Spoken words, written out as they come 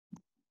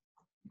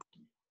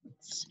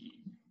Let's see.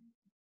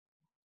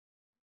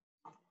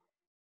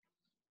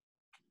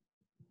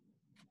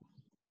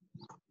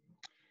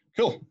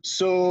 Cool.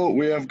 So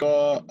we have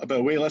got a bit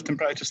of weightlifting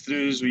practice to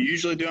do as we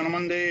usually do on a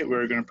Monday.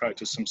 We're going to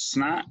practice some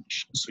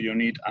snatch. So you'll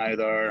need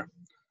either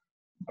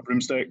a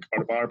broomstick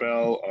or a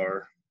barbell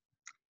or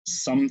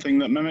something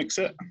that mimics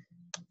it.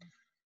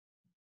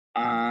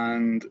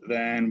 And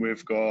then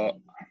we've got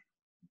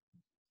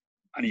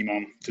an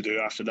EMOM to do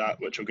after that,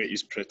 which will get you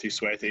pretty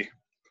sweaty.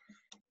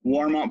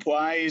 Warm-up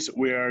wise,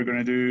 we are going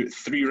to do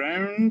 3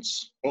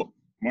 rounds. Oh,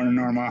 morning,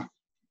 Norma.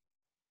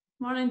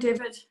 Morning,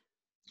 David.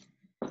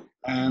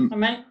 I'm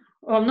in.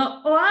 Oh, I'm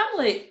not. Oh, I'm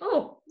late.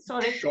 Oh,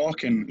 sorry.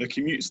 Shocking. The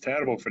commute's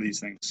terrible for these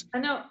things. I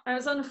know. I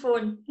was on the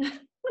phone.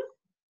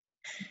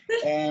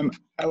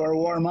 Our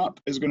warm-up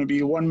is going to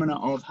be 1 minute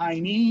of high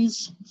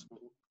knees.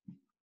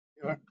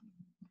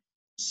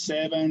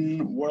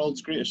 7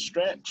 world's greatest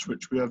stretch,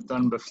 which we have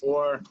done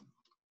before.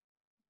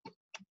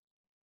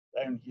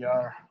 Down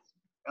here,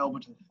 elbow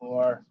to the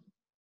floor,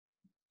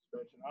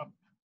 stretching up.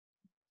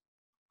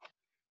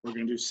 We're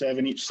going to do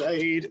 7 each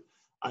side,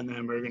 and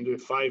then we're going to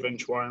do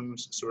 5-inch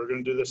worms. So we're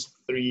going to do this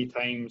 3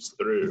 times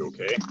through,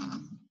 okay?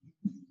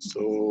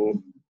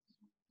 So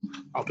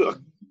I'll put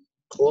a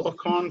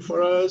clock on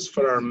for us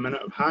for our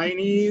minute of high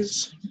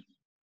knees.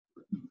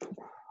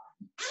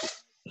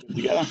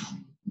 Together.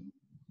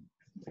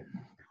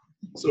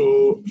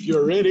 So if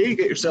you're ready,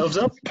 get yourselves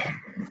up.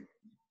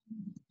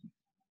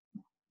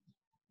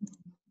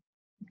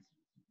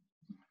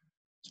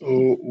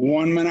 So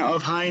 1 minute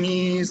of high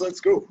knees, let's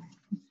go.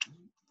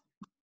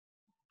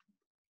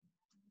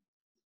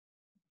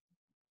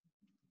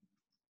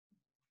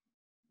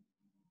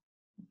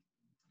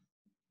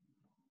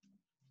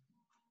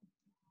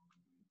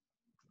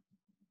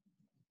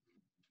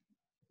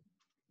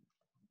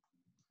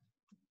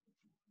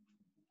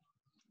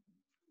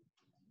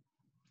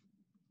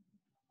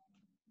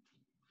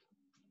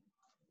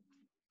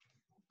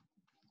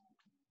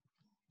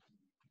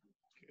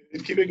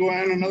 Good. Keep it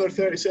going, another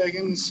 30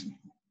 seconds.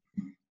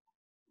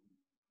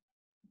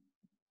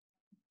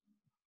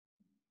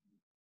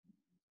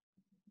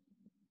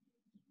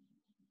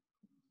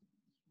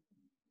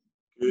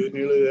 Good,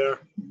 nearly there.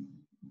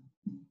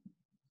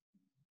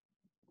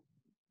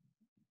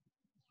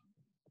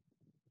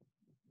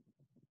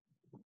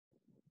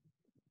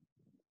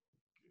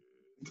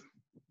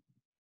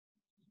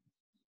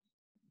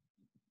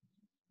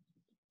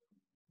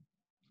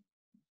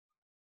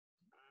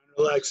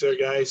 Relax there,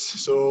 guys.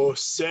 So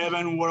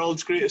 7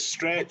 world's greatest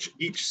stretch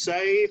each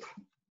side.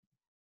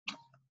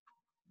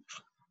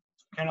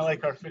 Kind of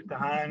like our foot to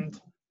hand.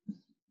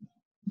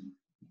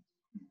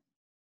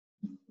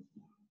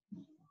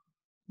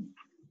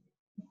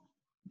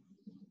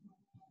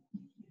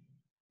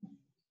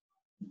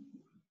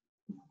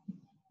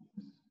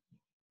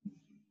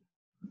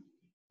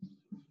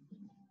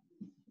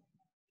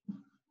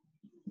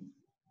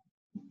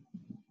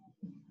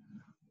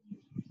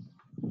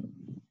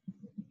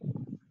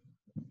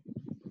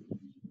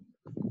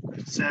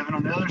 Seven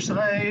on the other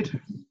side.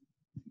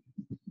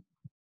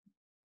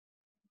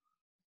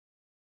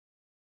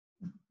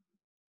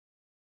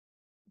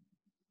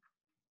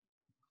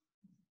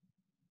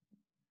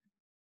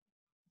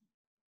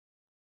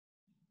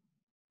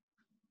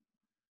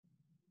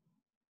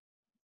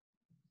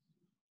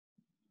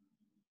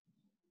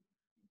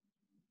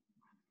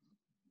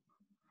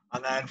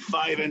 And then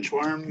 5-inch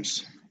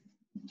worms.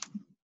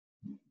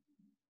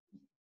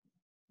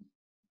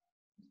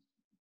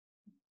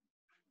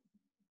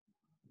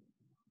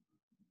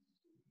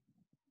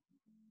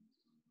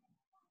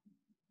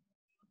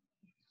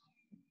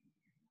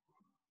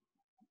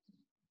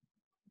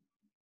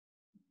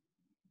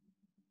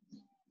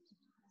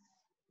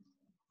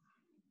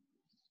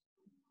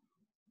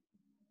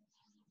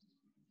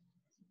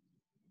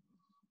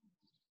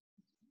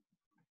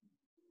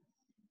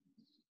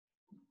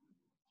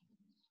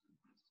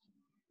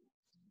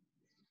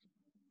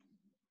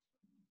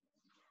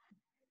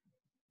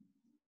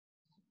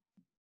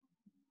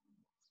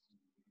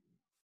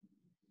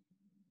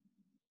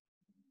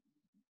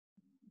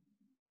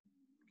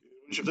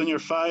 Once you've done your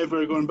 5,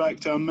 we're going back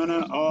to a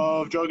minute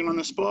of jogging on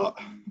the spot.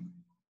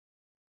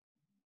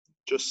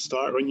 Just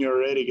start when you're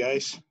ready,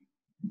 guys.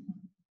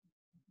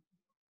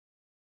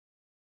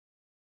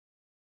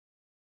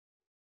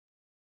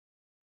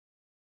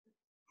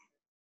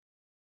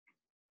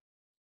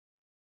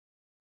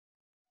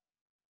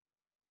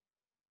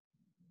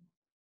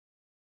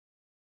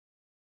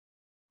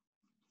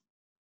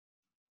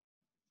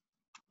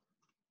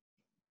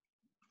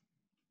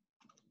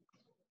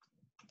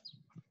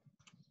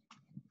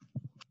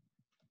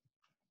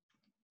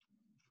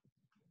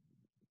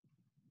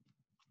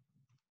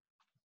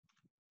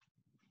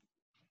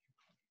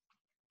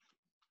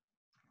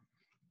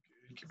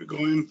 Keep it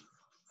going.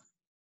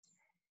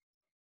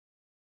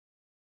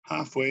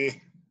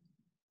 Halfway.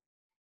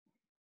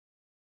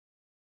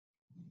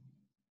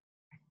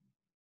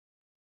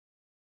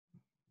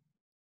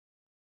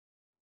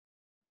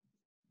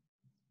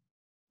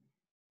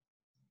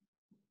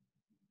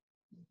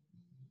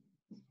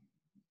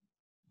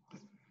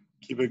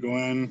 Keep it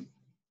going.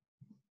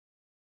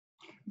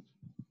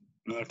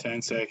 Another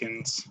 10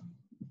 seconds.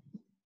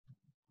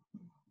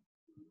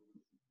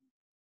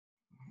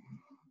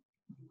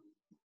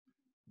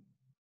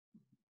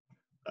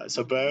 That's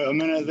about a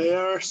minute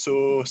there.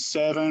 So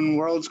 7,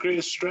 world's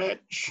greatest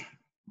stretch.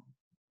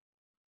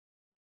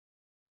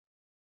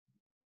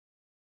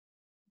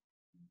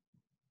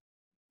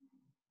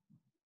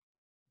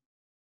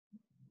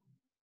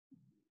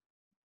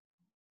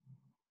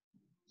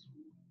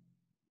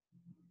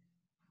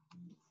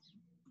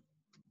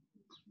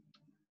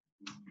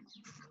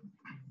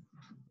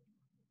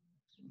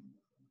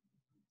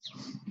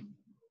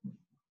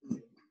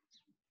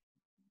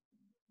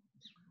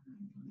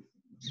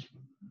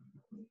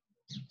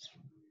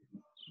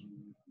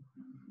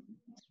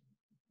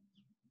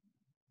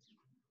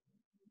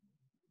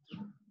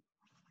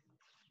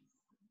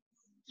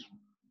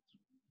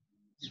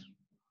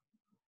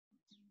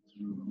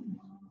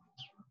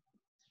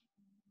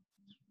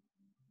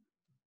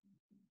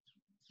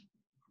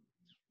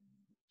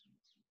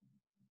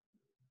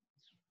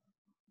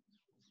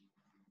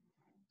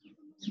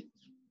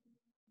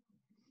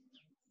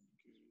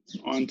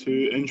 On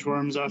to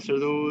inchworms after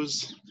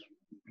those.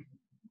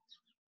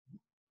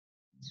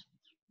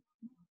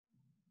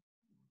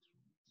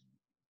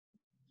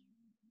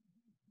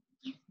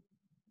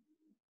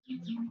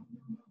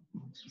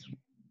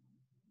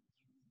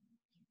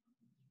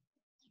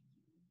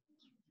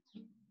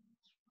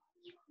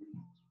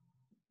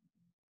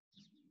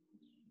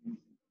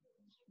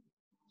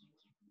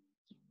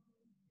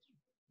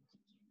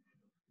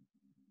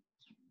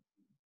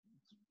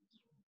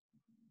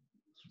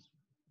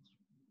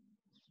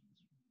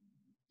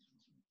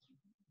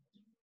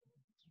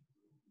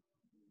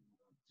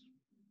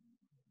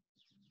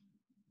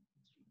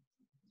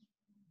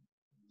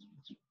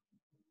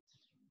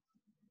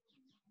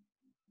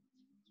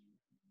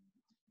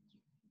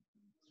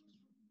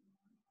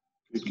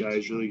 Good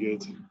guys, really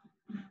good.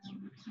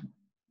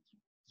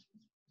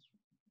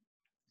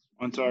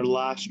 On to our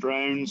last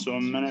round, so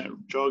a minute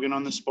jogging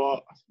on the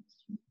spot.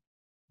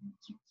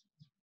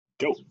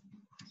 Go.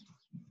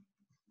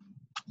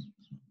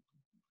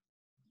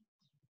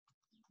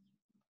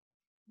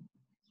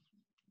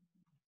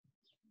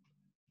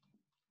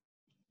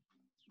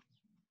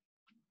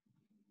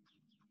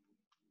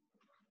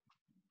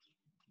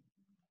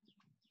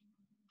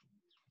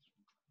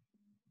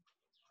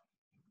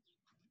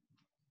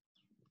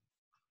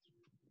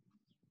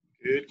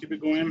 Good, keep it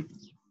going.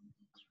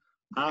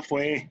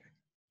 Halfway.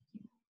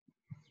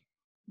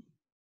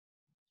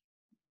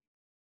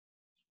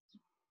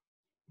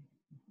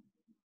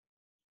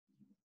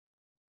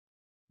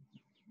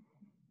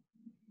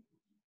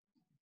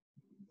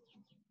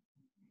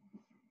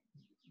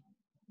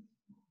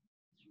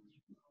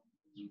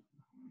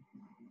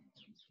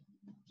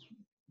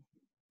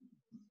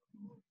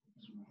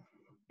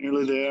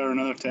 Nearly there,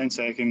 another 10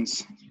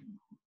 seconds.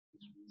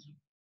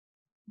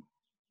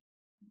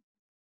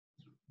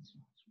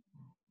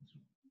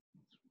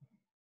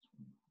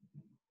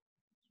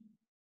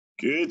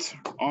 Good,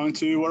 on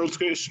to world's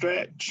greatest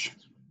stretch.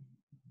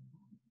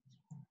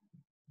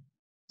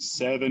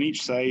 7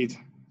 each side.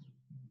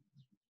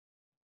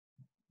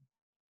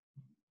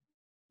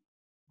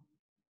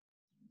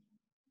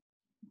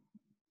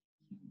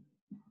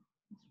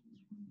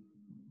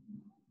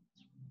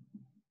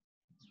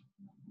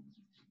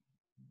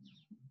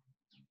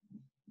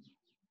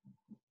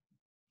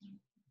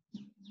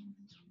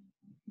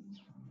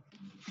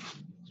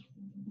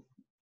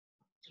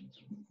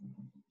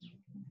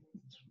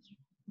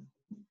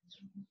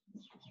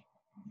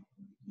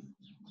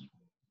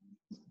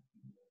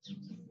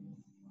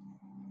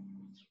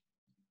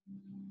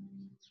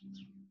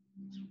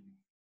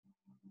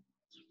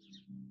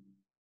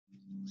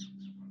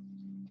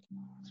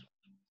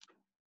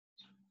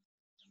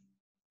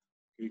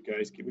 Good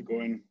guys, keep it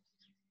going.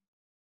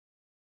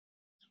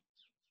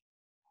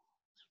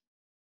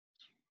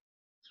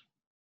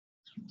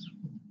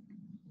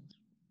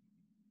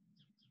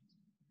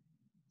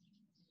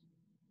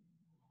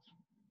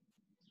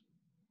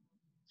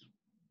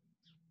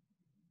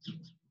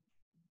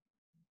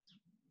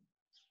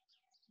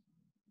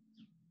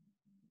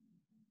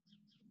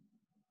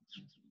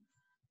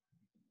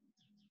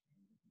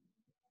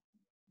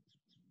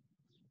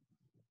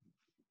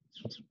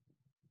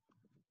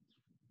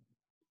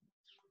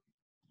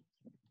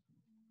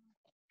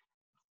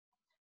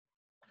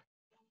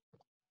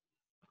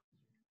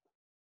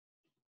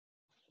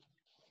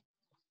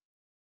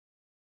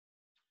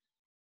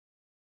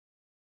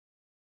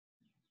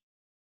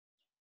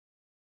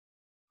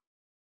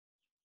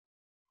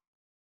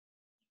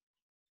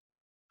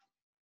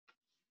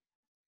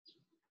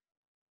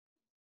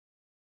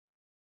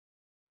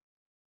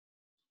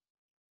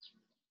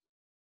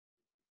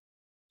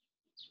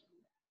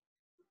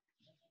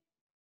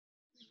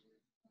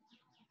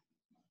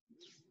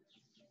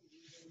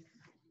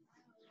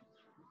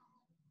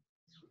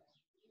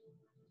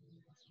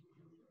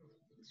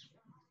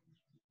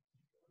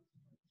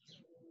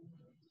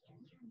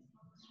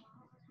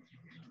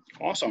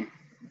 Awesome.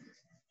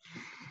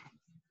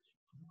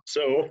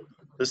 So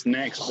this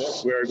next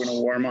bit, we're going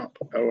to warm up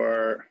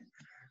our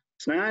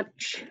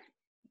snatch.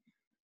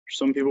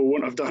 Some people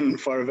won't have done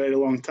for a very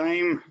long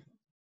time.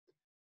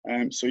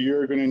 So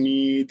you're going to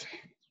need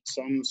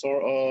some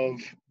sort of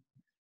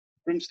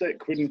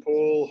broomstick, wooden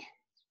pole,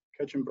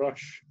 kitchen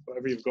brush,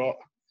 whatever you've got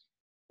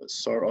that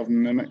sort of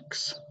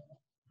mimics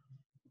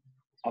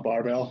a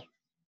barbell.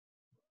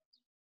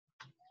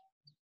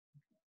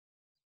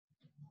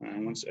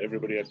 And once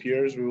everybody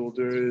appears, we will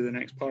do the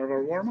next part of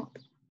our warm-up.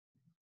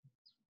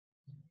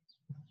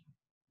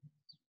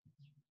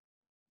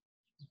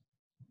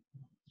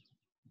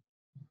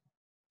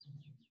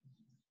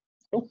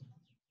 Cool.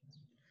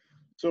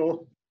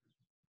 So,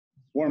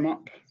 warm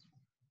up.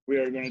 We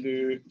are going to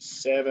do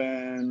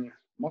 7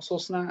 muscle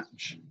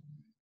snatch,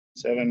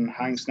 7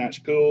 hang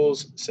snatch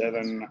pulls,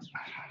 7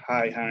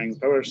 high hang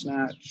power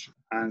snatch,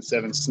 and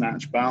 7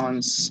 snatch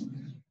balance,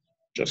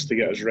 just to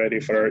get us ready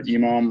for our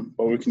EMOM,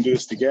 but we can do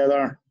this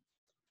together.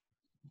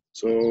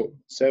 So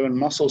 7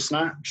 muscle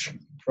snatch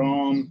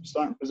from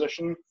starting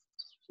position,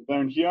 so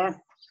down here,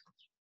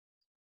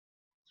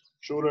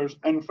 shoulders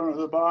in front of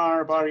the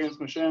bar, bar against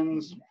my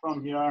shins,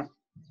 from here,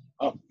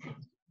 up,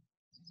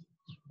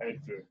 head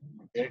through,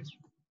 okay?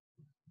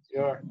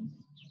 Here.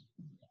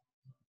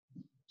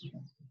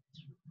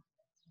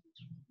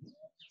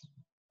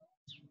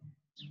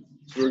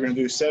 So we're going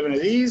to do 7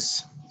 of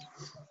these.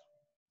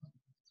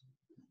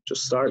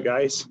 Just start,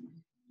 guys.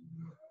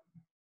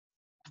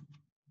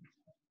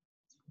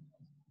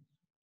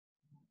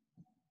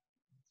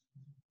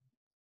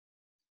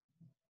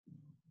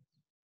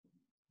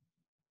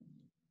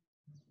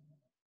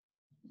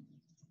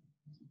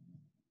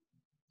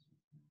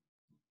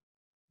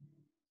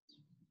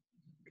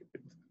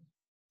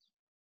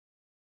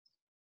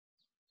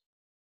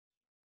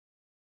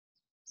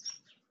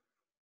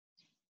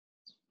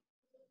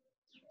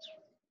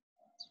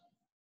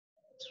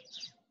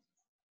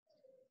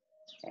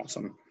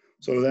 Awesome.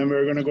 So then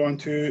we're going to go on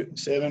to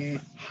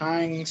 7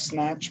 hang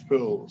snatch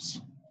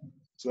pulls.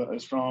 So that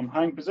is from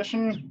hang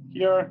position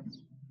here,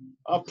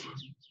 up,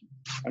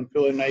 and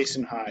pulling nice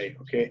and high.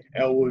 Okay,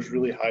 elbows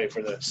really high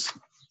for this.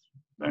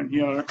 Down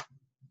here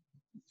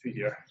to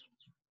here.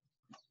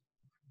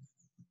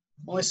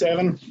 Only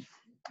 7.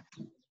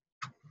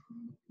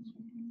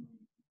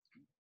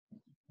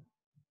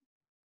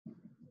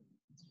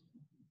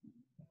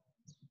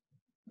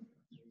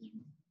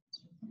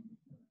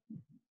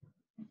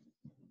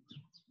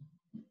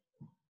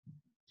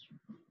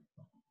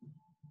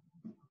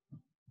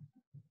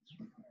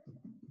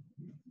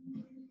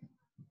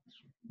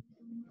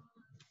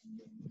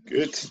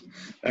 Good.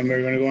 And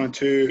we're going to go on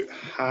to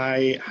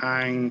high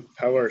hang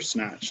power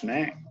snatch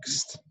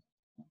next.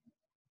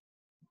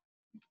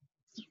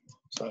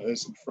 So that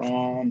is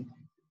from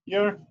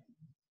here,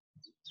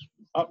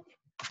 up,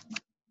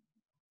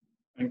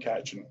 and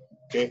catching.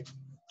 Okay.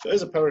 So it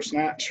is a power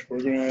snatch.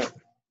 We're going to,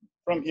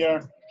 from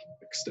here,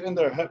 extend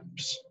our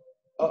hips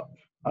up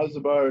as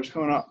the bar is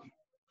coming up.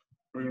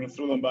 We're going to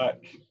throw them back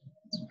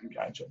and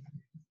catch it.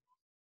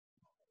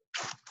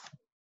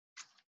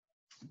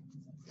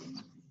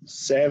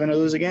 7 of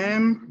those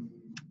again.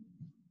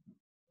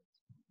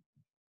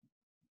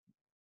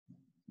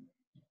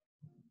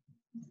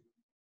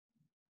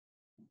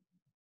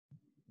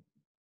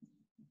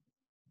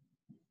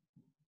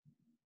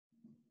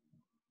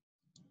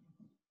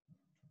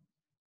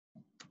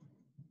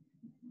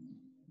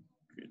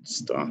 Good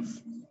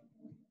stuff.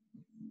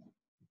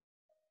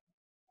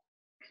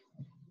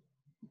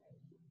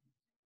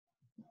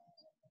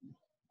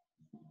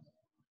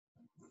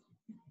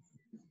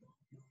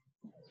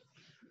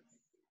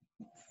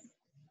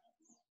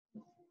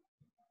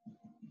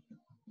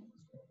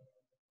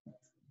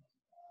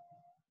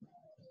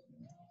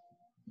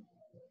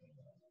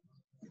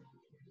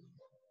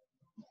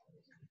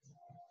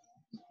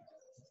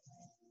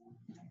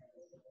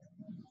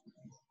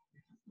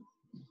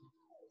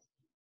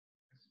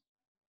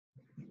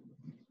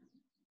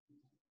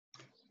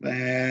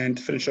 Then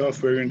to finish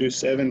off, we're going to do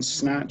 7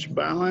 snatch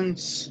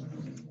balance.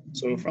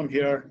 So from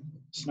here,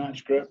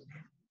 snatch grip,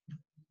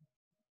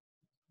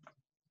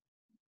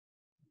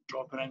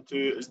 dropping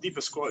into as deep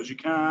a squat as you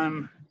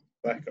can,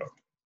 back up.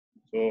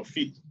 So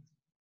feet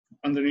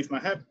underneath my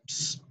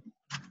hips,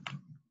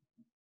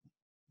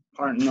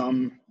 parting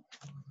them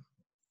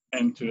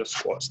into a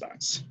squat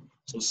stance.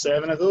 So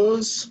 7 of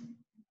those.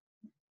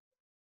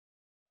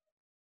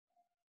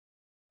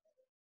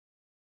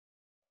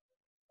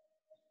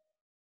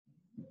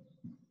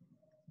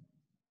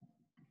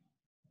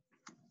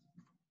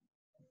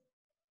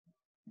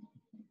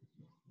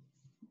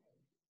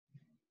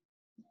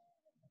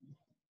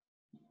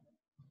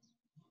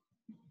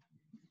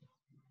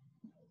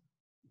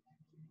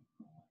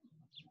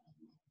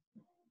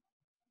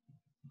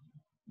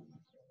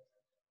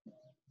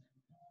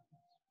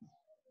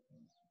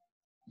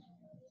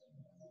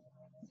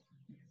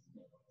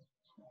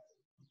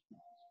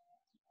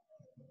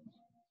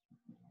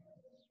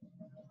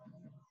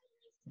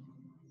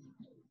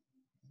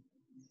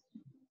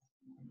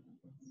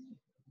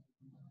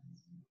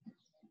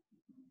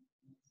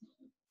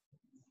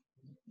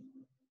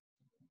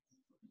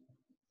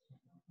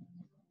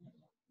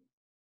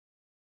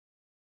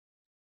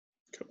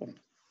 Cool.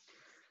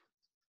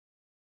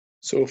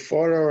 So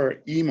for our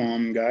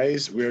EMOM,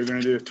 guys, we're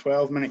going to do a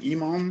 12-minute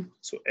EMOM.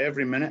 So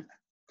every minute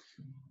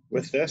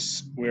with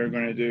this, we're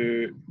going to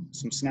do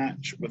some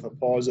snatch with a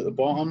pause at the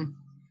bottom.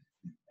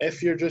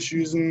 If you're just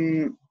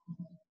using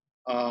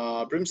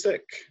a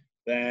broomstick,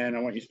 then I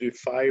want you to do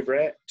 5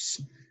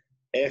 reps.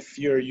 If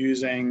you're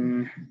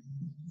using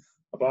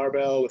a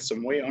barbell with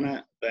some weight on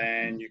it,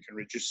 then you can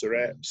reduce the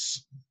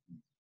reps.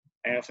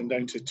 Anything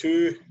down to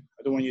 2.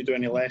 I don't want you to do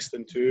any less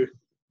than 2,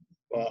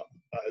 but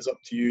that is up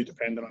to you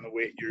depending on the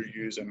weight you're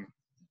using.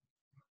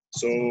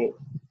 So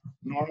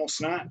normal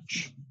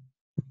snatch,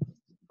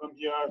 from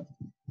here,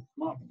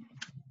 come up,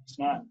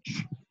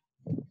 snatch,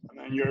 and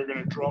then you're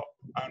going to drop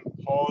and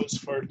pause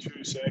for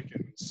 2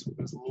 seconds,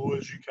 as low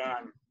as you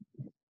can.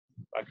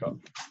 Back up.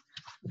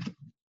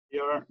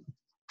 Here,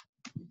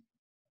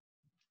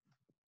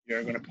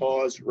 you're going to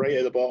pause right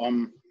at the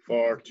bottom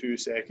for 2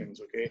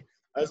 seconds, okay?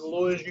 As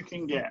low as you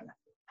can get.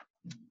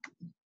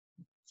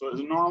 So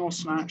it's a normal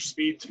snatch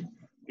speed.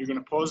 You're going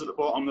to pause at the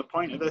bottom. The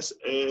point of this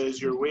is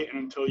you're waiting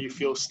until you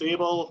feel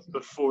stable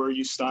before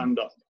you stand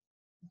up.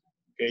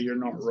 Okay, you're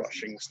not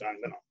rushing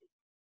standing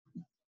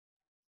up.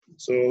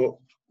 So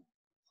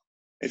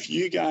if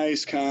you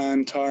guys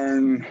can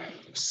turn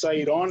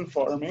side on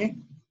for me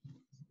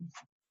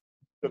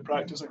to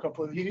practice a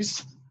couple of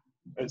these,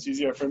 it's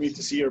easier for me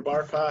to see your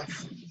bar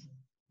path.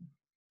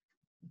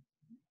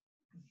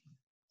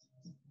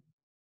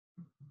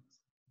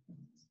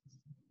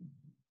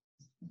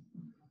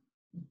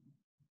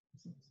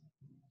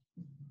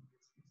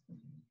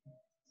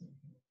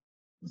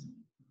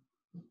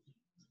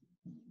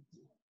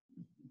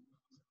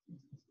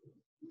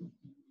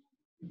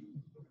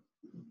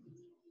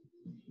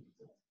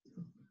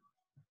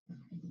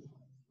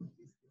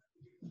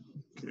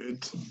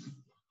 Good.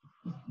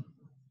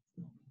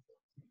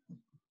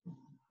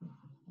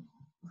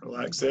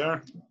 Relax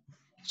there.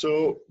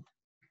 So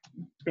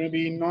it's going to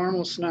be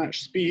normal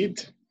snatch speed,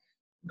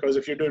 because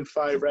if you're doing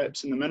 5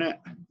 reps in the minute,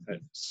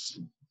 it's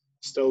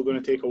still going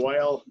to take a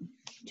while.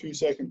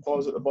 2-second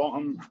pause at the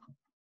bottom.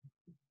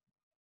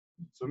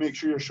 So make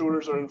sure your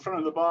shoulders are in front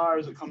of the bar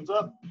as it comes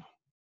up.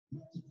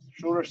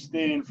 Shoulders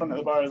stay in front of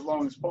the bar as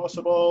long as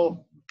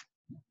possible.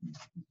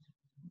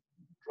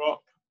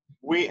 Drop.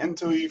 Wait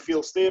until you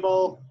feel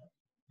stable,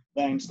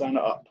 then stand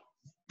it up.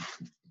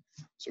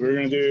 So we're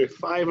going to do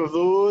 5 of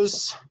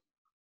those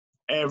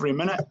every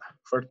minute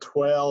for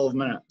 12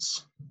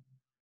 minutes.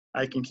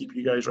 I can keep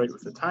you guys right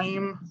with the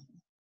time.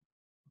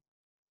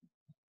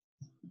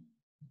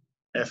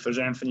 If there's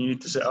anything you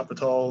need to set up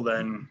at all,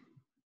 then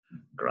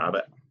grab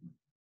it.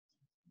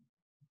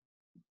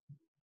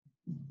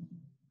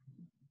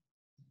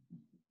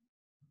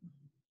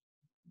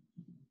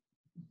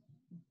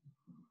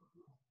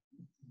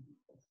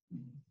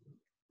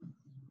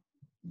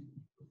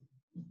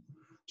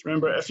 So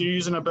remember, if you're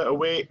using a bit of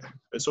weight,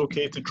 it's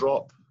okay to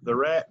drop the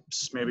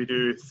reps, maybe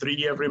do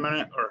 3 every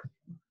minute or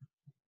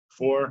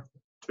 4,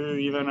 2,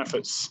 even if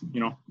it's,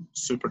 you know,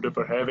 super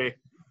duper heavy.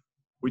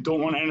 We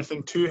don't want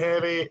anything too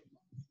heavy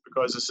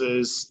because this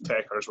is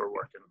techers we're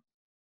working.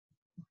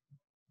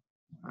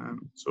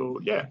 So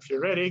yeah, if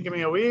you're ready, give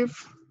me a wave.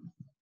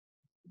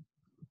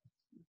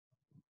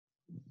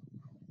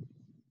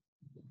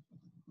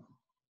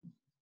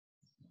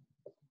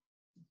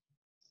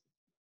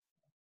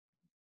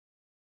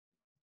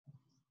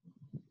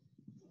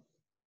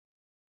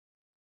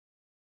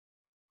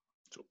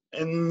 So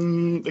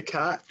in the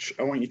catch,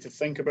 I want you to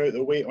think about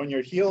the weight on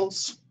your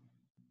heels.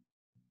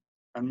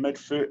 And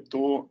mid-foot,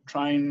 don't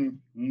try and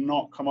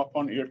not come up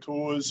onto your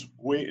toes.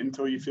 Wait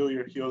until you feel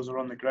your heels are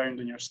on the ground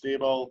and you're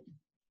stable.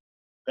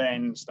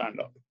 Then stand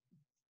up.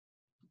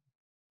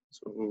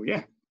 So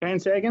yeah, 10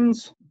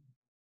 seconds.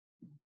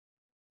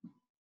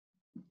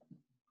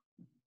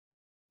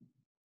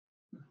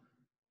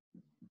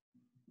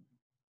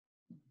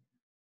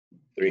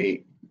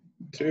 Three,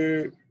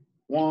 2,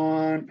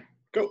 1,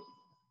 go.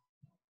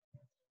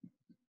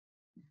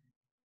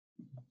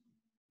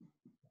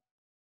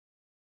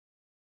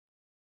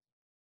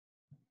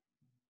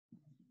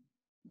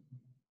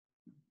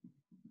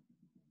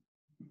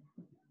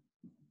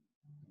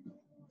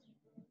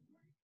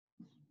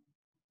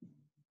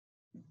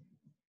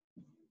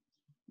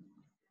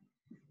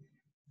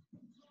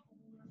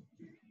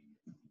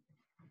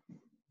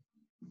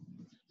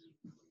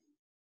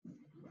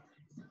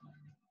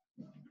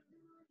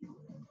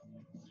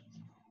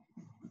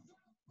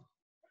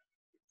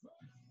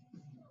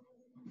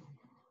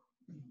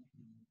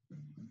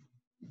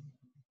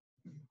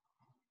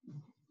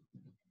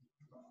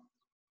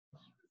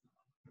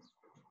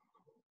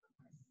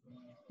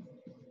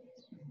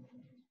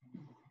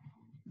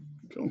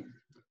 Cool.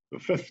 So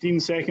 15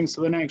 seconds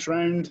to the next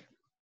round.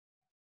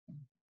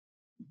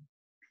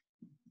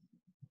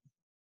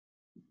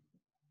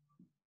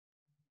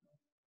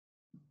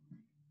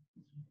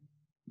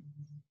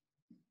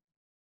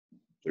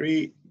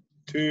 Three,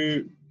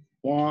 2,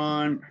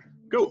 1,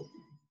 go.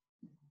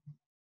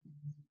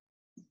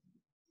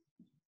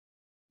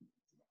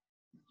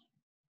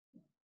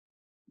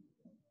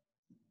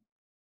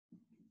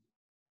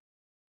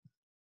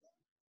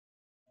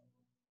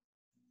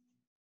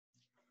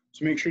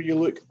 So make sure you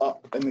look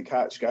up in the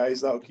catch,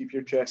 guys. That'll keep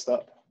your chest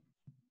up.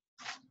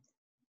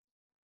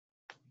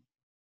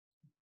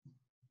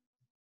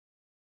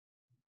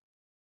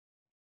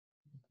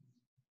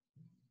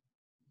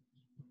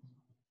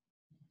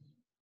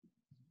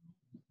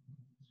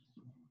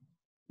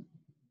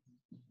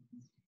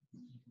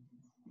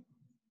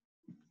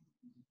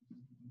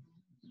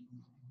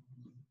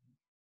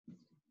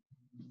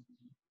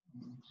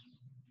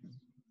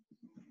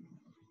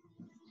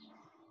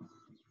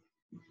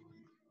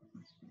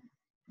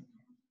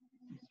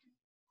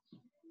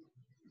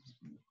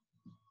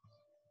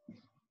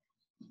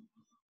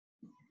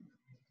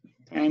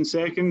 Ten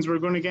seconds, we're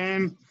going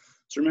again.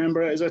 So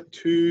remember, it is a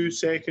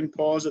 2-second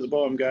pause at the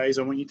bottom, guys.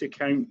 I want you to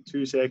count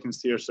 2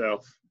 seconds to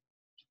yourself.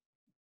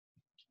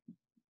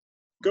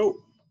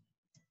 Go.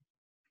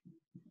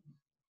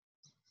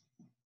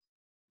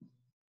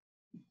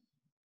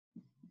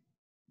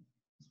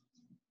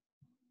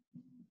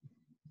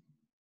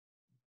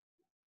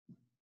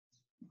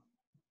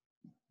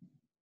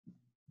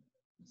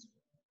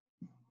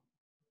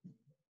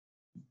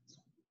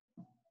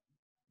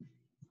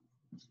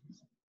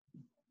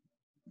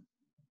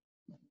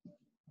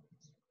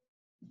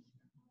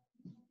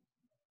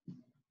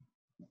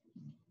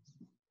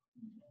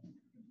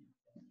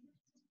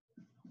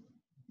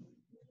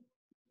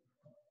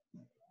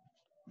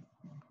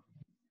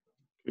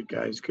 Good,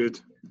 guys, good.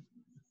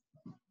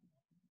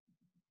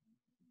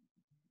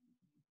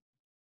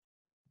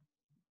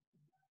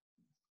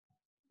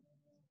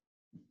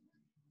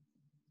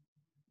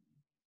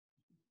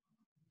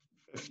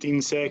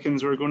 Fifteen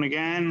seconds, we're going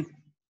again.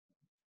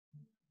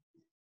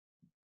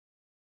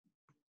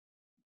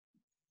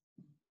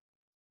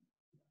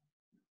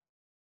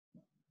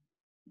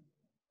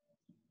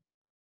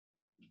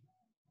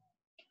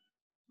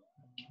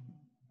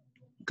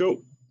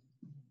 Go.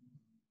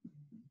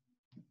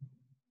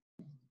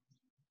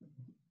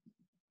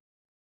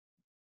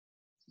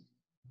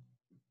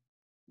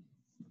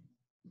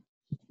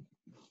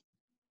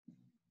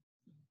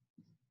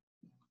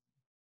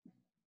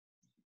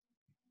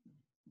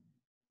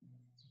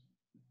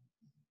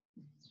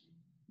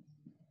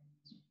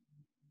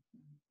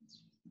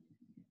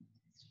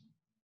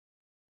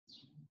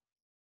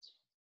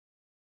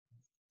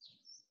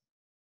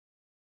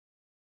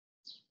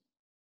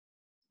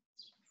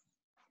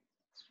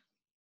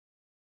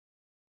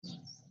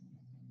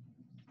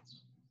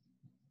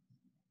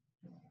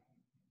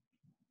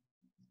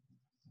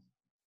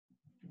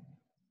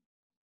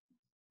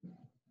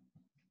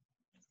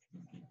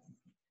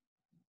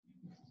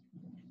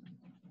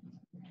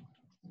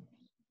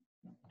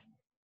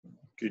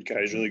 Good,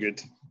 guys, really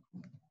good.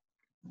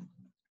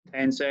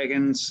 10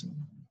 seconds.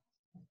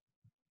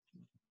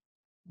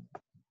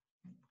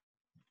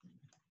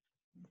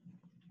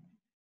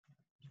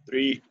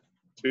 3,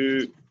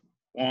 2,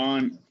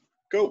 1,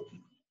 go.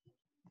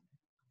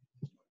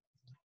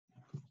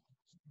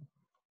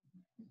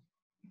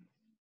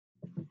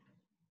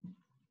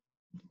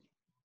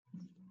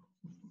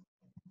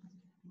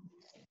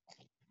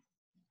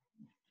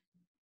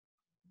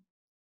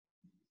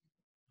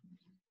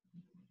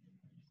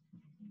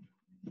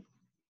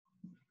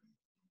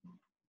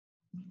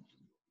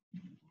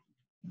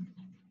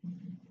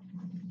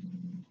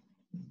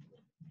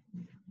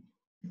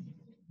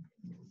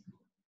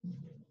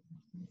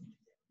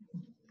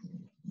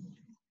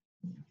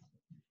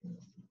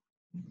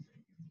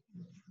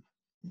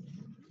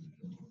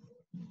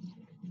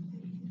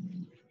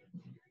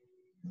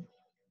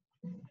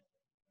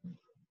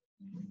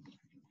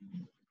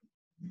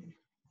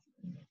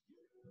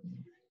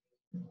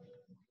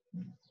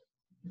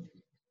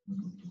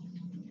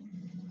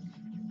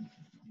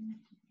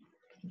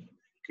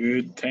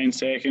 Good, 10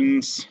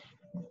 seconds.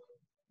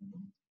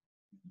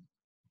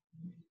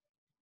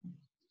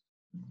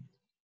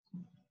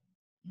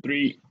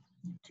 3,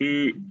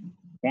 2,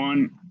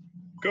 1,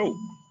 go.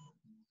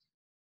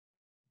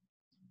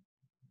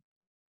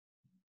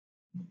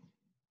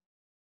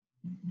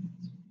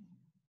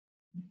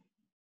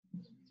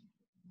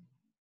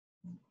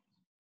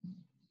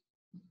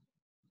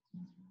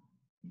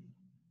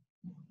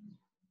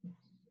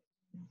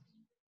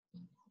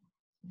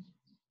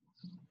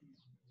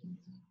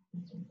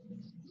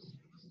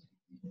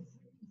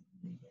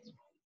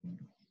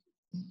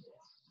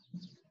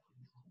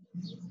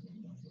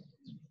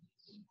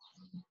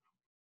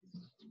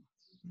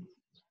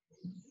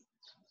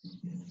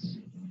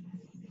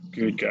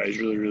 Good, guys,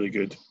 really, really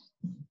good.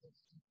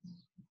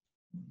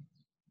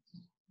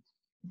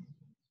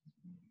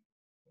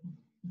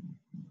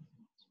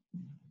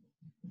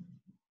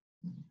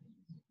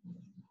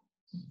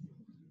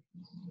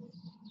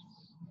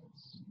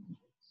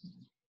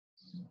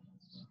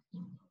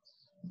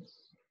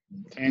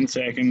 Ten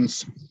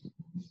seconds.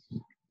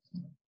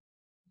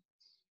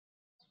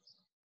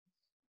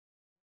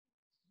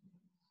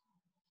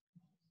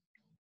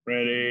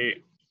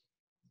 Ready,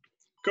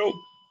 go.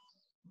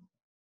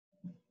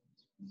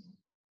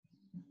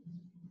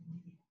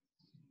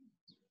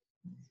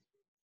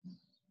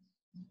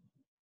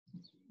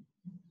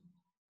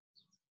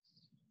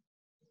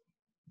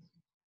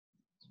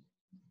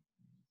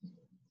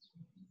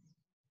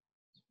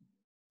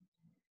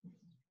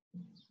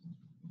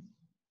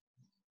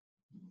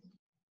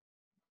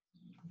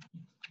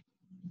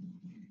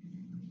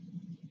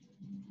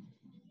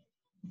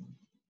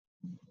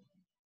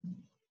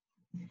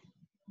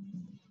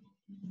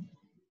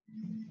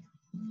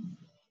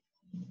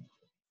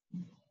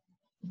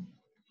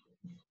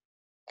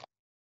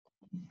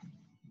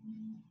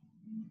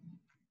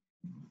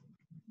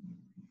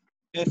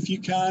 If you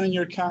can in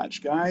your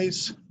catch,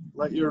 guys,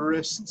 let your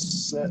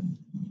wrists sit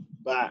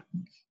back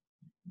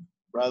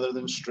rather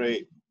than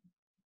straight.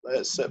 Let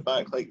it sit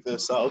back like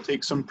this. That'll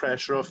take some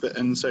pressure off the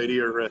inside of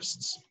your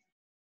wrists.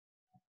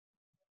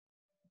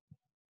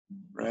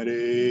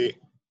 Ready?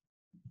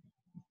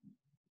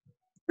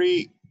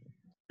 3,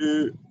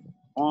 2,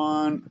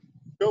 1,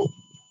 go.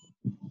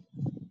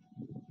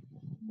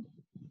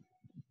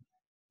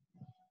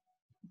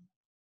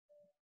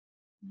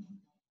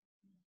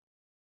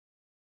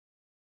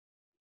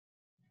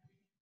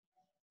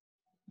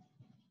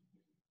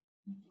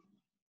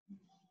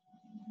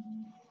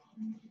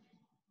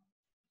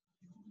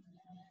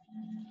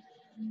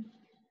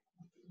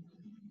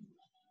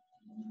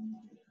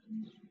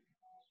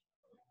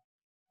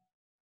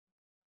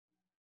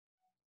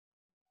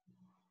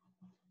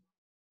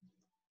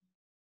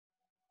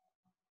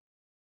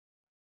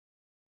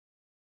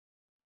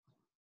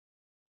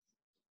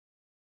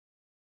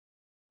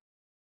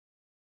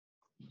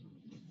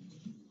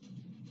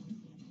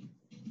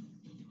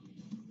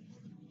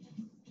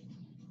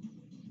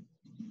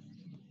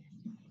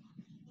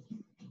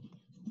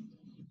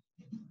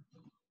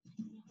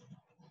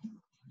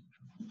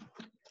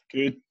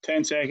 Good,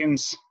 10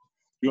 seconds.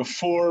 You have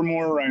 4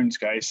 more rounds,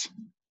 guys.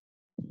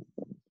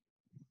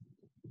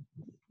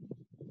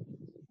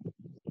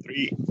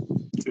 3,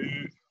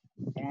 2,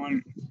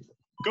 1,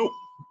 go.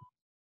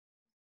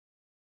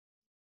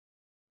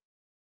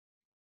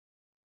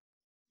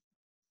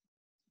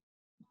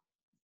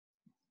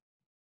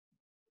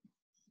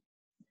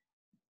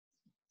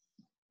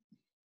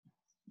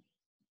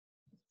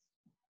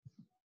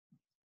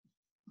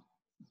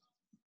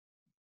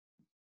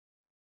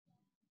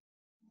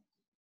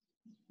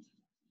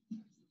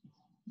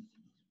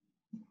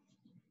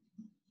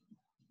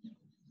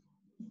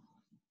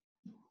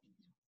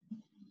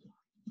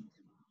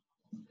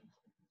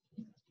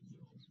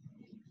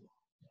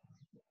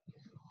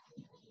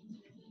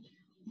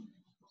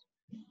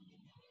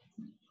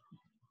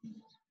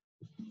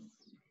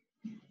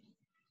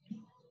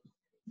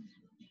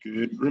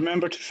 Good.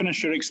 Remember to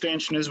finish your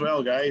extension as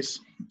well, guys.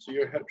 So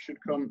your hip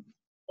should come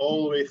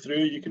all the way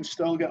through. You can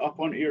still get up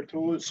onto your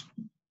toes.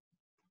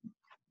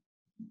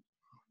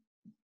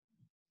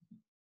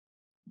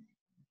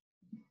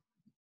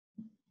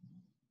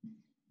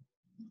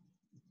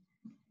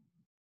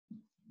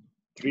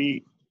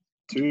 Three,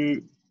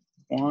 2,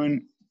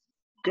 1,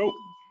 go.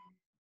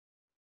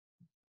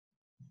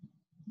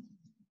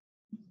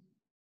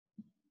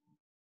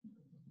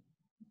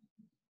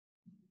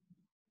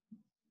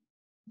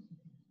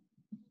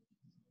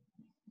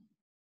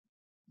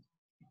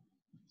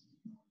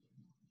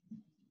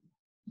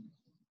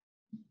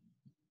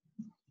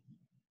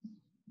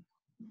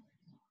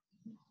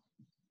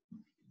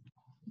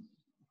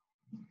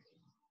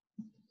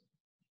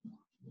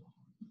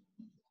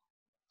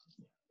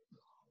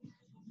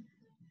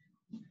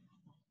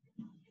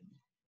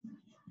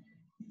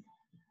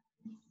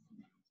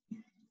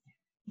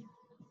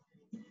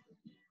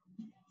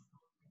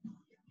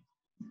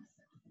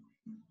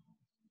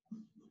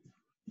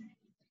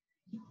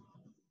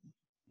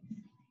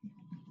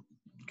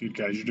 Good,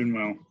 guys, you're doing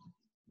well.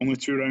 Only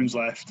 2 rounds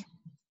left.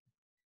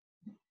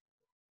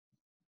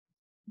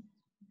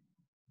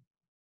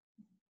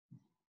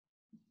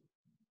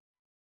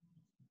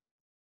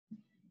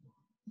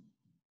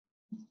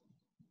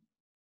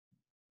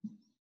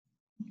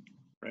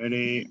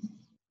 Ready,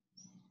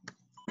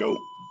 go.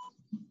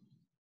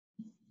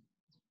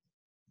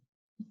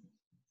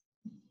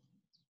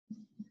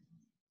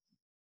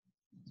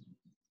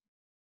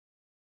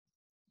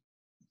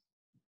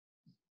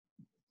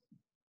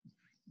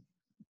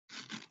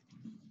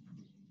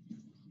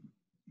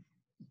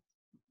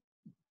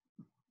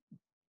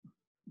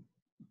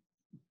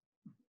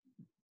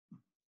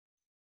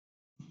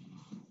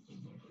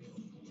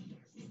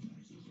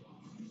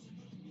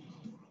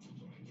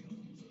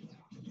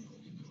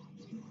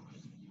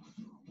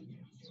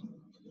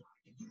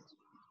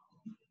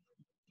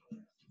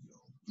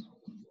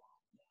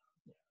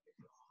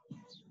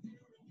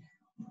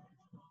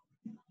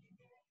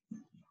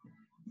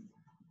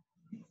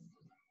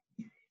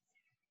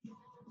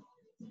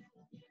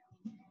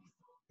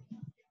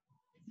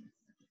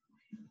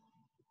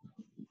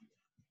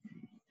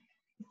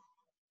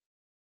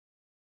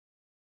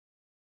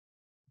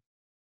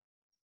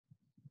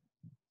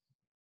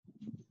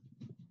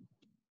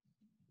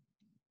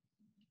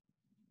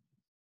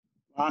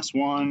 Last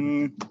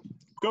one,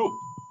 go.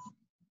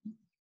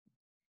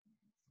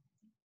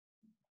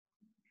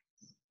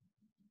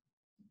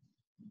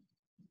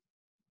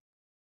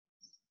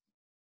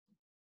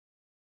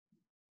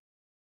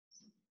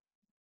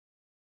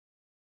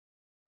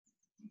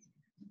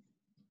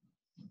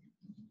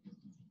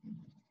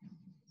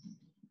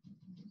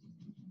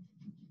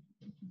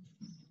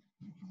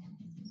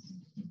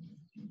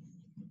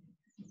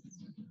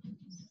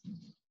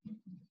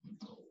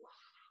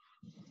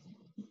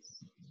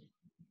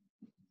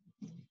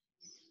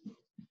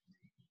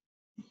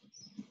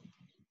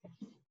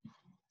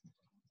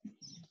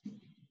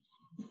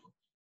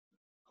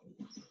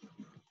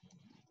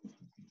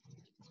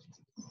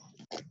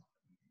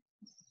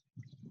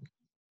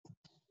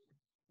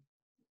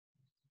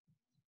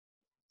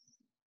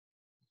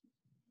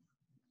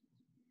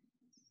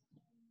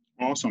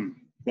 Awesome.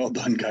 Well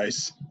done,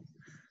 guys.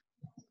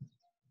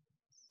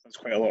 That's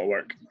quite a lot of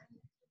work.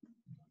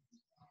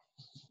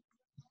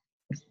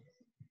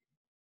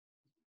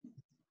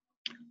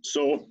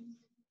 So,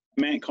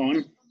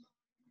 Metcon,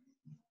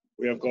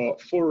 we have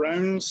got 4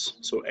 rounds.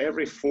 So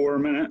every 4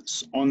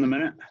 minutes on the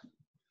minute,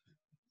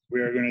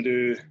 we are going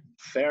to do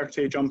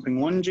 30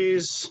 jumping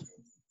lunges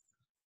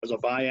as a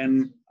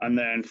buy-in, and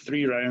then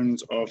 3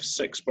 rounds of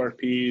 6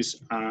 burpees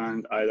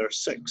and either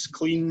 6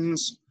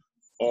 cleans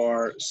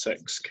or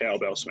 6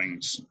 kettlebell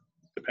swings,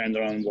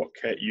 depending on what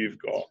kit you've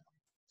got.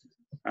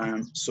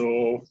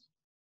 So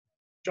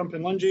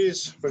jumping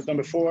lunges, we've done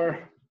before.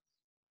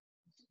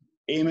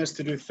 Aim is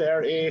to do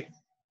 30.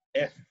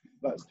 If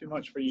that's too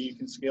much for you, you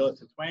can scale it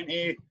to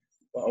 20,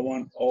 but I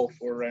want all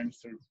 4 rounds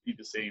to be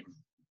the same.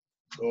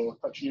 So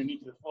touching your knee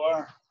to the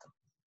floor,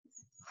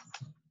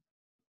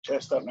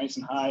 chest up nice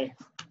and high.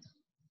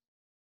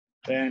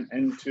 Then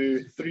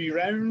into 3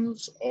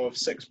 rounds of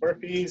 6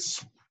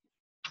 burpees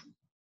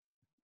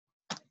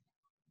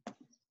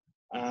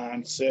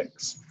and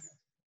 6.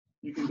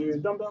 You can do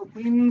dumbbell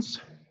cleans.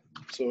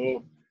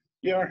 So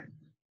here,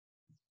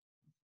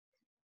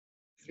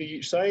 3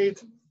 each side.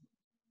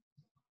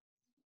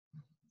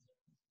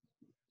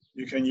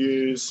 You can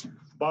use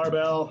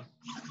barbell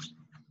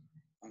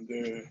and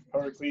do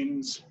power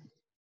cleans,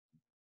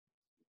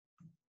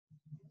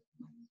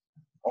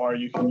 or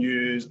you can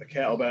use a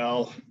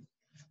kettlebell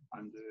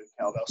and do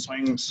kettlebell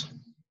swings.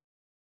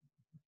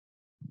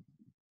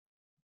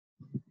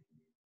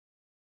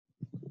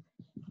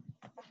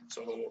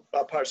 So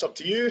that part's up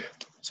to you.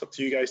 It's up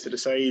to you guys to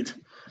decide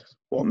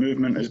what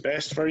movement is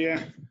best for you.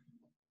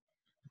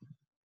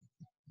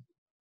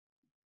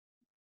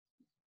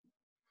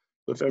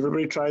 If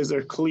everybody tries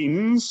their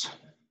cleans,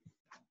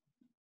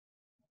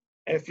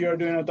 if you're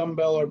doing a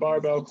dumbbell or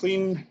barbell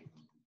clean, make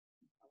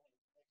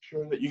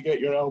sure that you get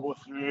your elbow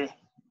through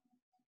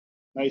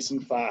nice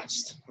and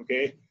fast,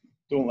 okay?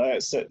 Don't let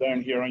it sit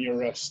down here on your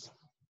wrist.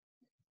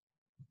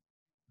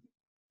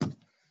 So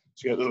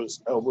get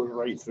those elbows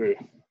right through.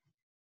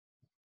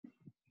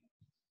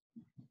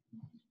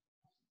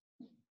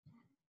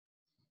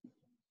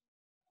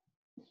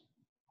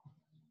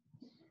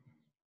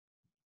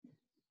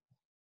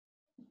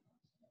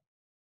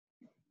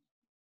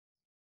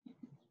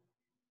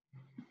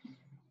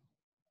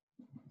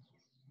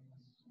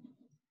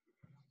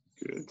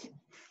 Good.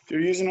 If you're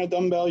using a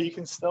dumbbell, you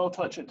can still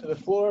touch it to the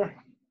floor,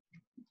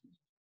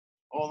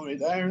 all the way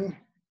down.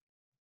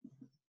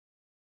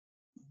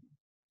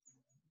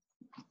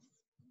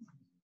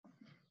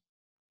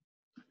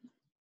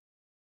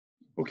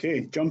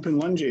 Okay, jumping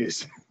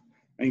lunges,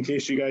 in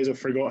case you guys have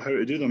forgot how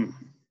to do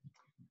them.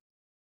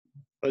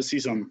 Let's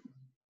see some.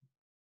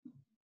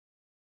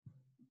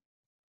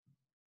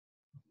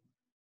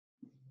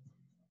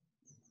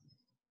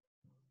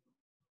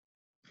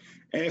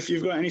 If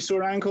you've got any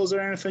sore ankles or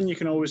anything, you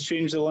can always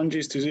change the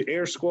lunges to the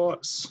air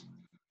squats.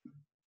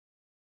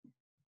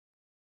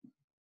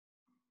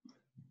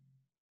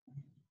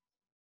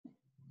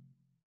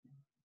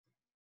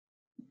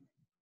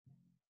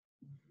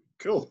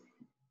 Cool.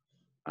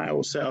 I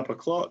will set up a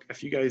clock.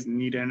 If you guys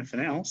need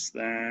anything else,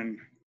 then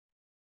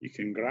you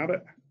can grab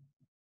it.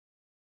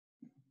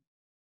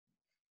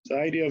 So the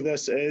idea of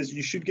this is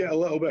you should get a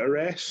little bit of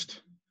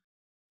rest,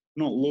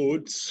 not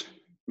loads,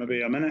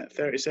 maybe a minute,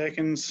 30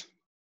 seconds.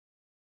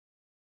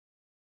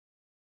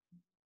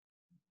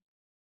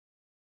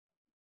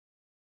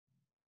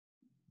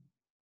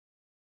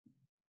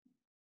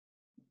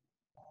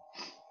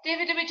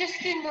 David, are we just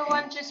doing the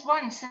lunges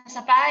once as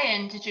a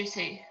buy-in, did you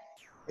say?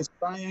 It's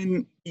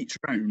buy-in each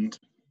round.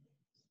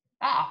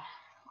 Ah,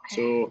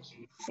 okay. So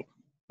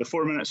the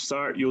 4 minute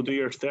start, you'll do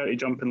your 30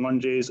 jumping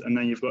lunges, and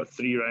then you've got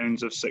 3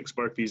 rounds of 6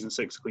 burpees and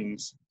 6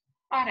 cleans.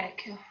 All right,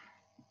 cool.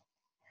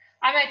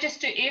 I might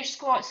just do air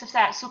squats if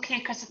that's okay,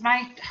 because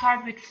my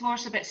hardwood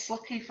floor's a bit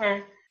slippy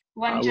for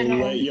lunging. I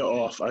will let you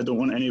off. I don't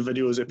want any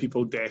videos of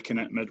people decking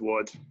it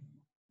mid-wad.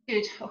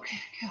 Good, okay,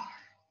 cool.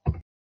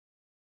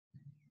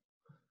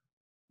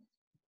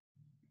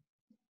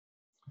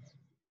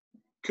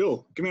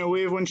 Cool. Give me a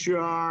wave once you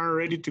are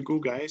ready to go,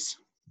 guys.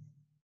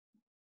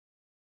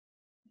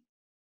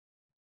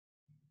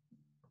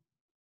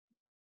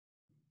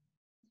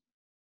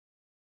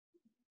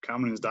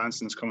 Cameron's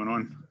dancing's coming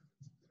on.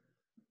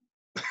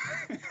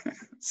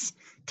 It's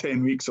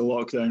 10 weeks of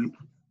lockdown.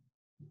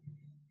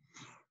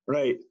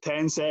 Right,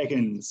 10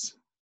 seconds.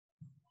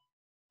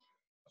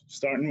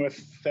 Starting with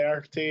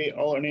 30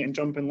 alternating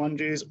jumping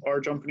lunges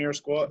or jumping air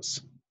squats.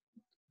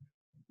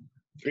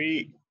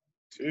 3,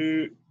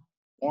 2,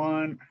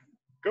 1,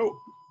 go.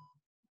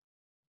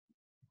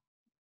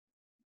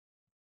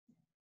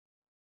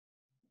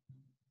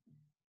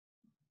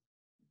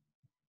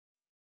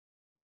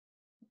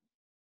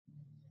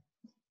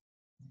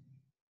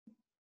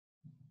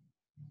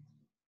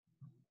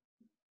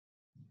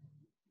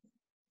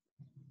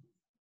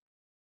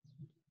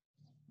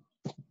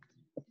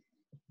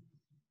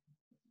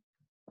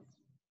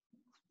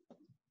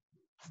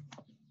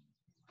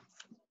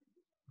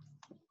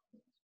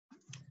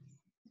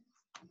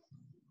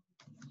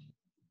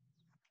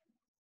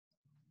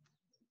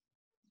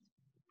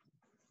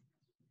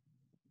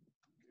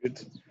 Good.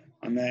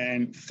 And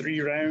then 3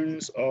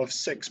 rounds of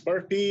 6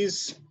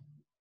 burpees.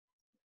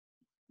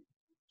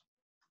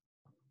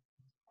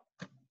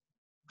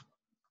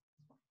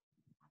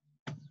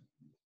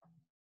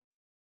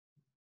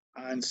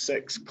 And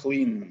 6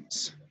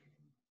 cleans.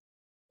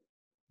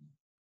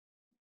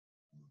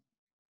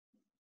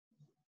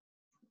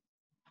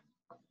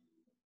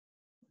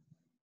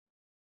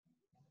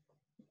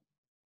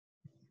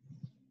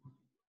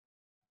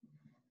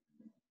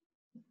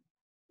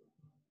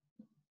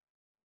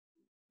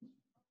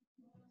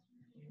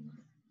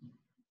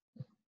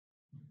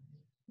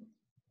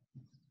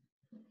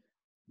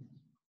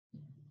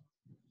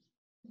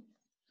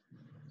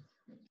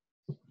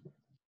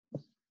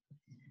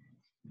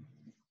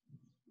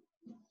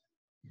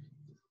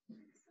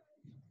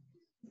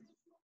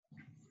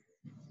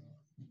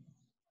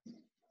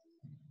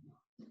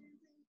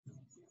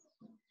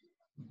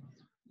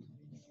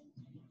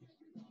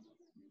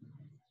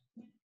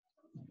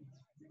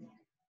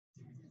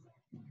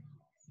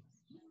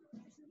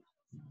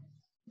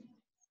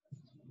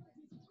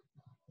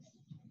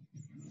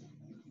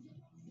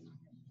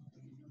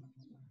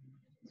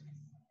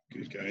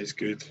 Good, guys,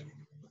 good.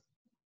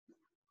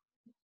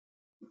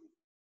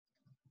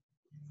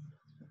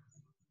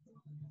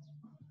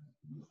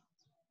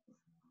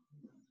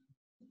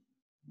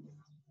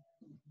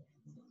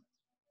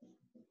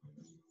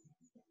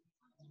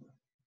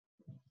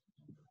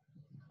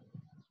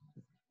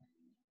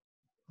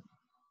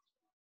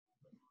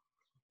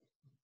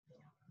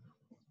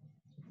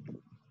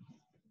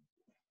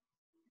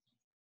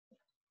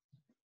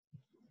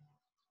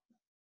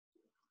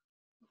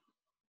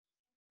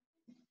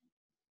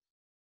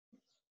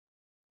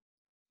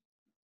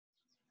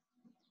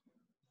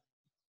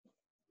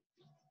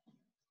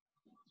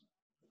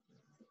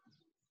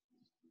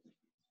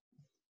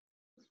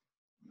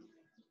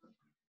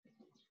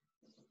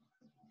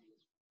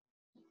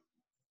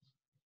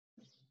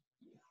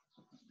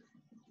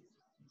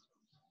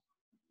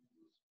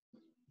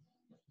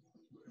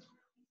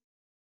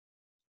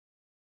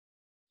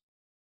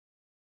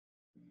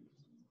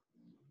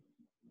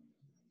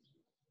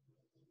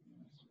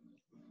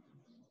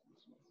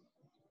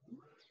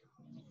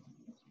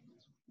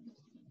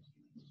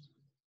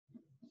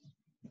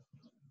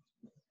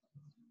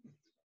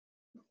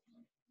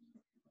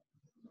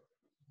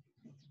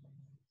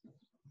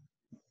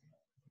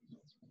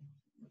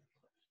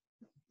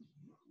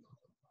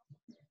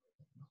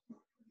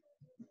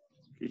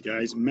 Okay,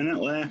 guys,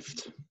 minute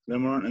left.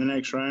 Then we're on to the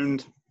next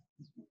round.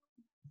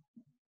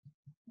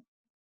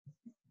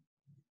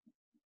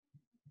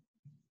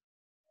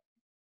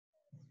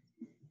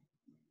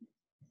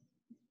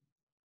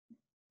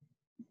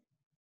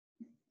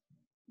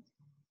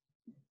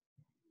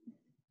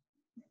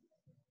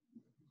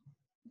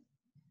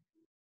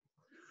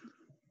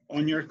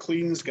 On your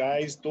cleans,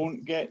 guys,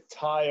 don't get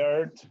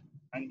tired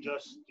and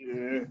just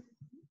do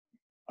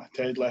a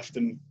deadlift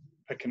and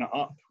picking it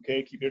up,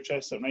 okay? Keep your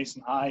chest up nice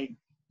and high.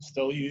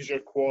 Still use your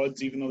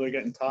quads even though they're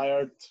getting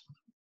tired.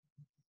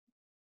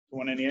 Don't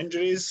want any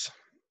injuries.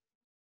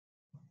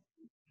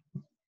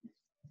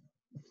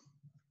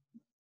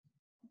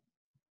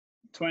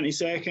 20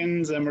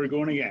 seconds and we're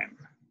going again.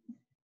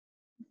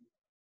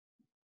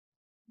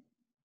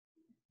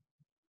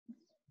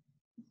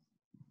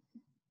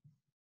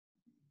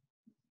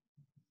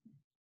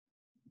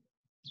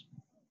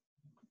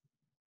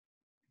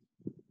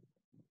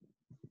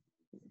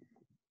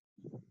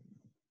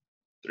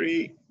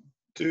 Three,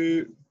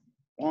 two,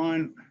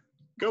 one,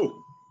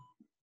 go.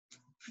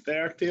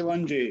 30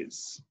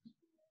 lunges.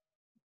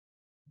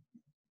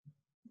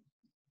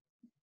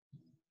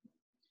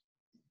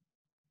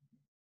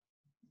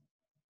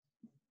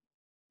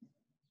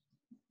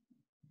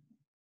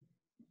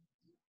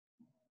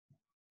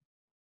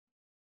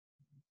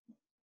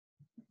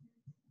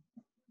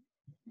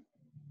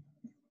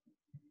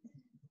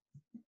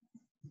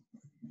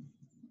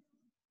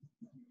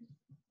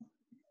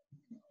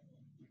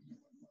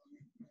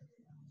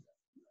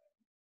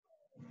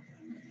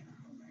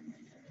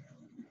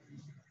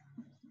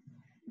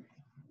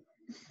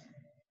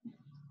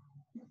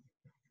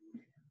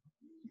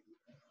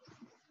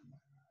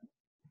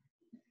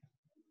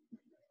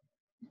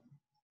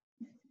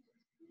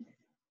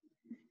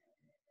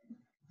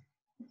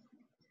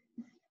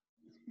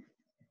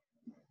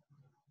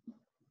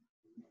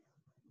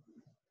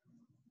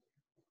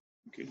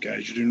 'Good,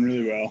 guys, you're doing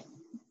really well.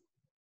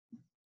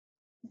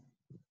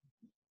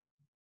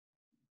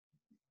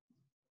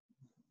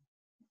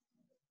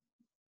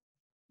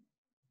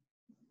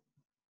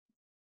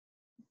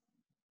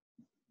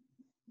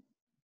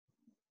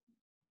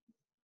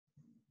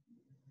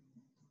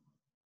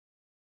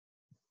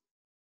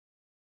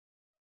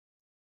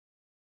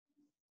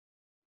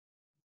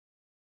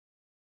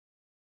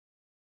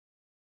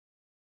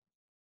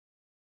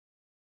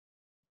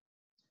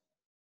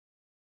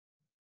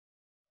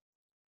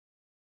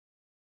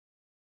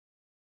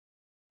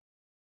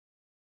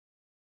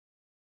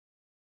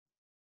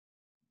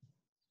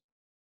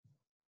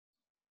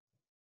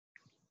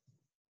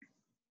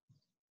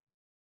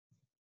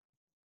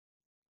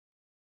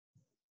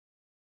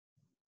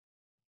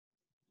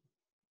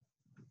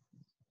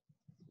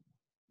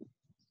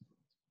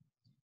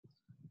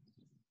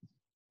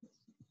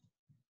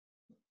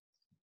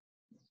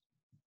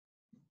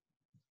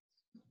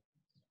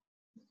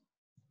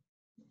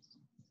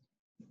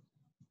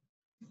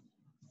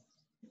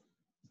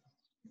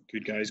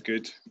 Good, guys,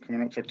 good.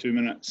 Coming up for 2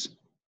 minutes.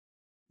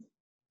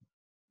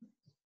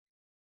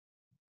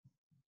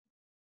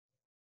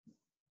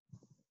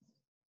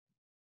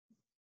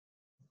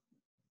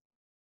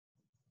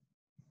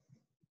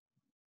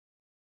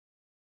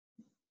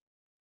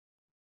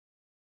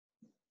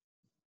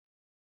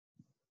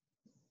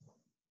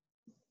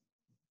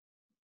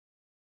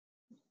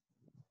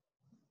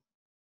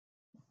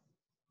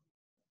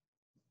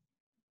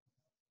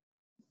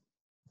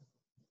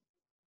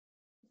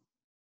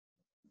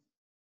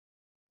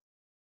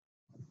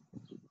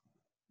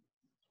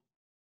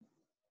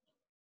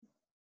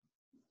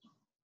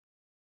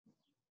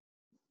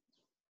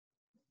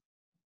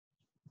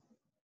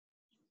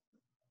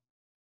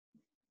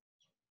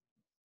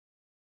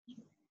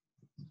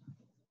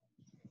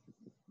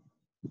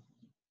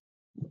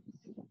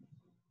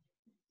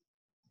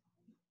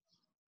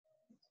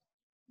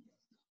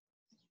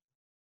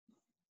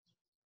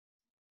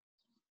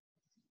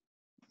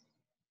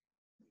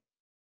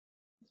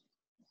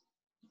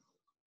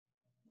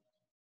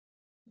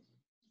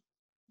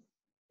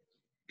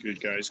 Good,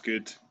 guys,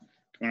 good.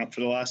 Coming up for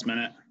the last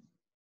minute.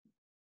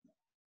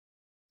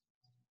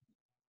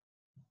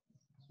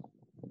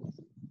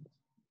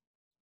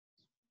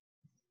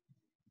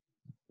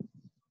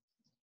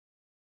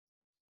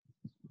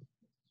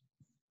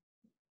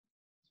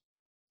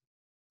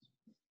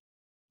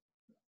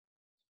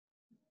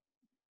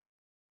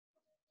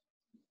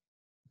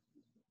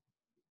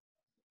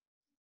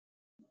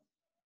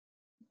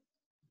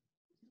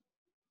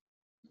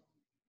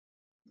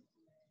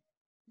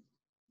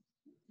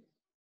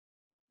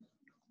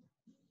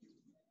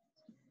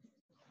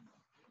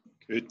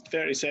 Good,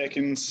 30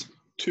 seconds,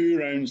 2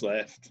 rounds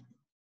left.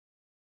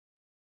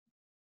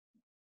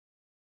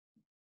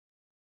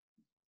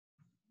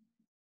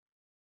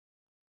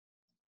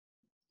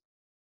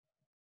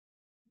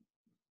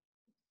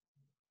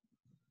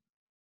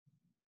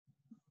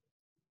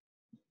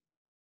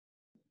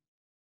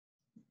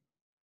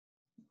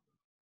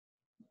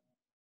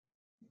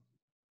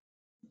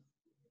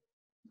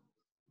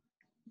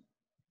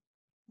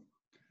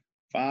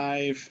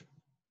 Five,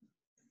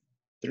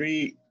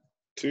 3,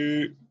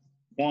 2,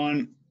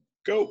 1,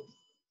 go.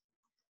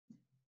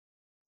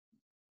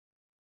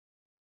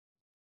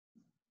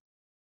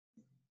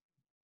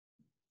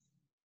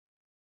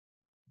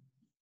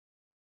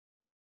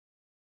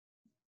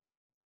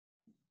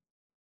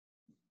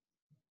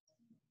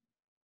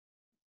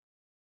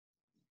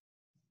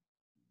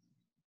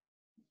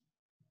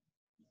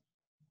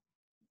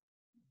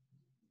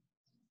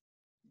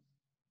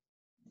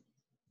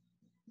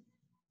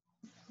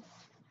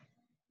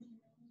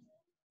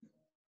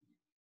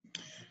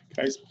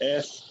 Guys,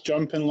 if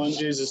jumping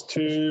lunges is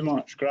too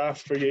much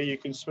graft for you, you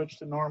can switch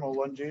to normal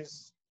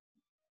lunges.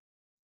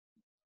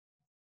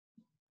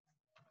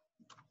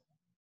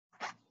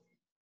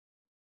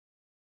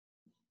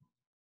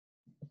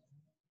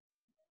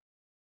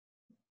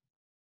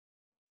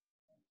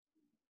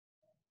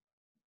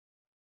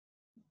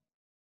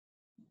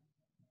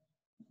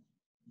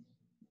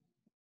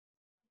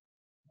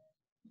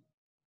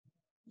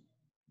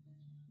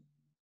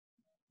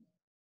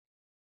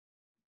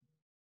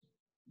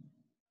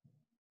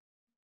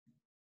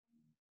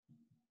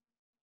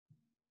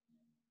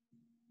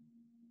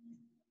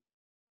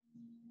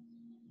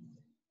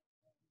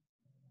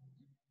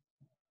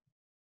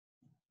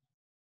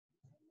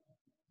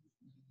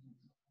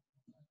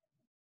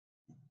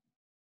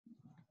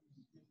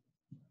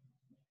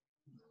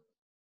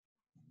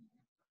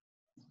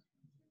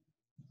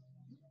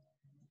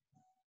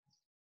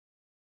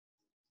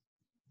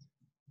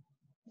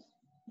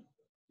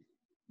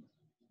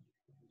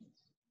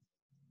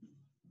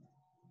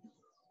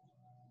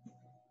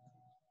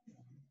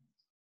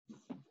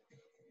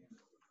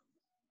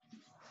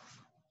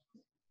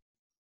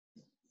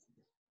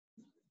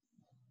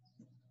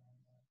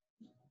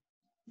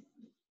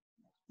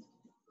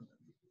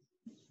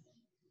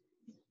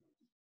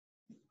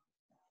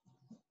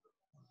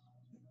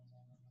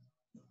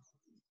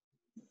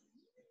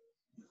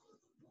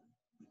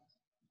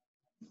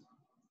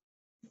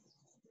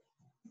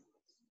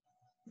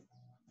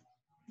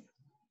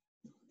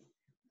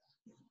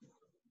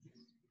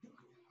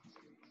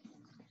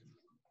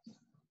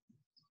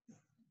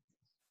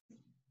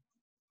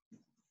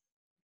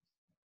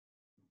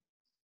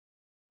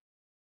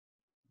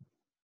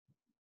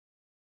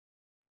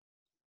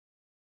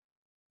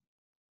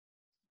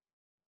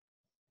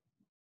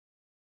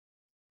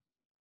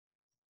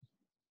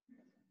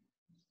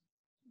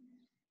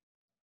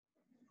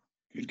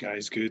 Good,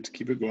 guys, good.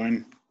 Keep it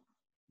going.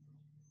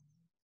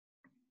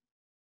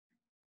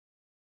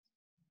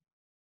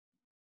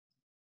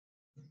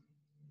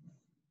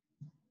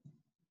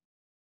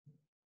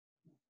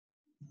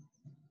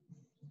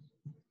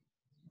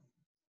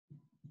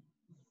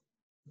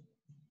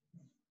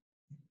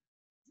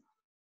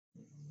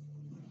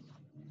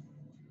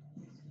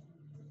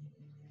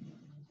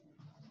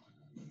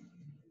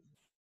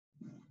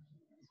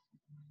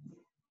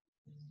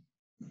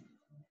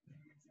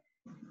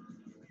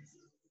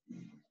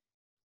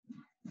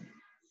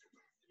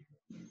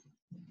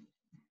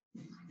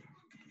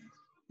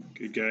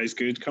 Good, guys,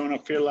 good. Coming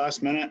up for your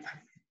last minute.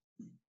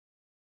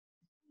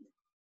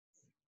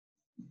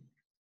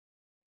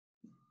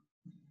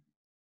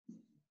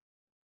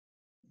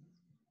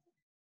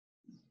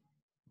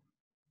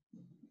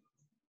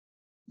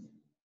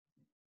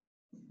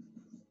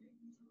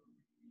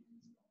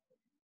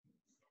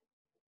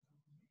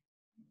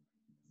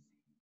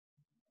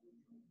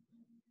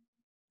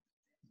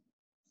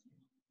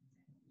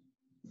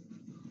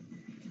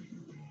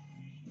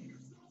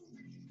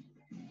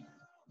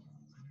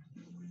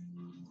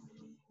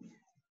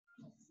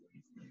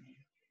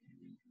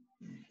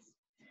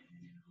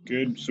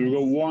 Good, so we've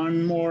got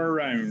one more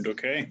round,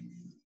 okay?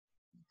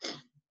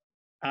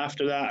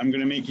 After that, I'm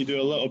going to make you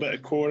do a little bit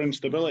of core and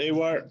stability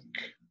work.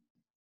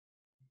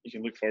 You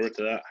can look forward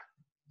to that.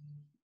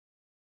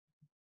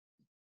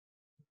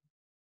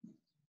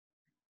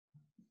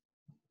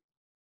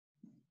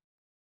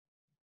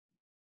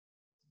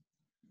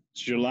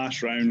 This is your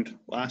last round,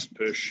 last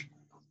push.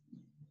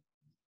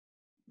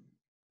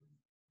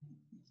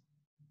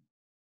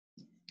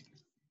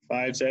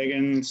 5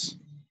 seconds.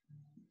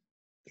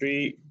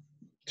 3,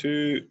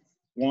 2,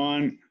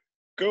 1,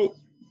 go.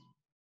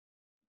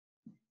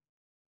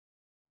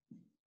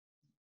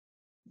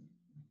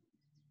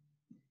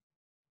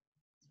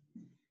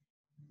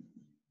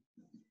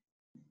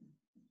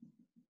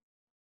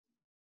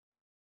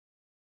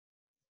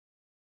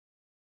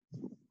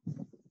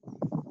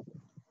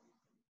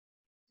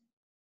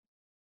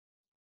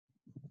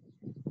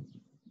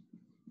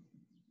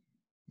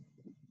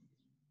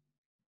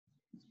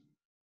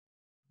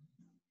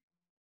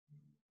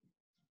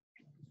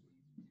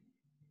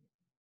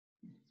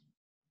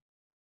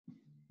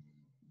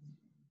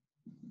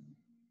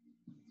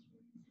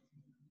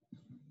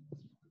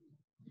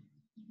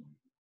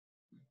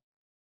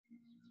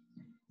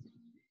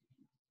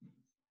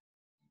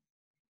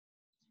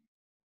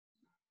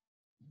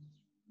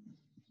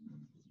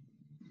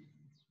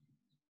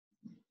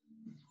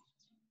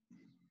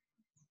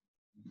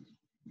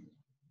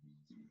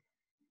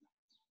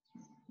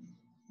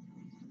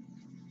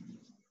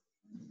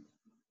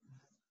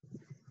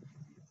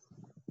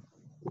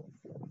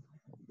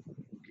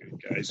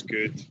 Good, guys,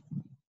 good.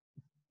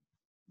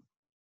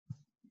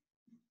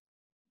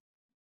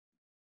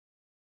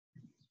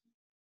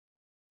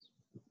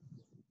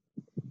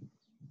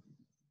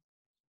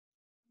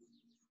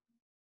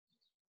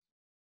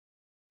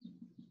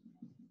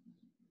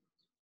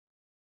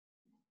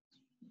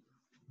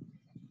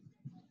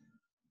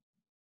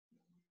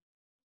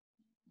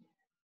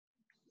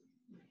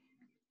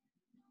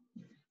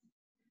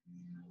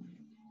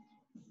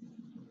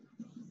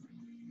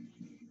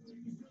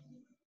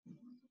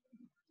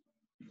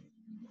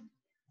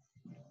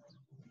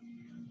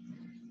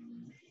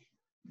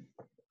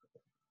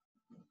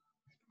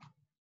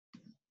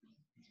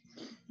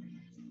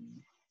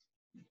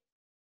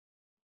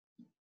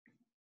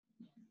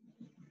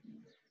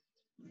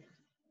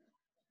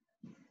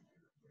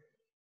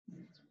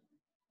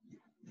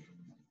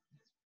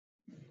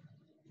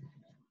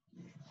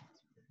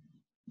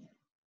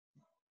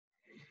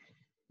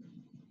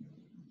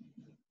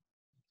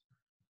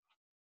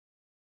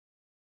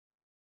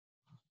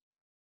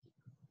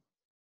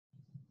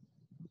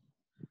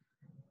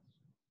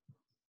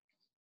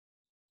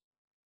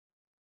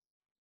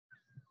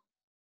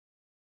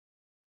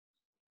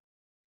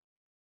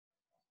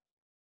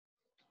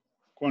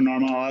 Go on,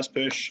 normal, last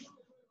push.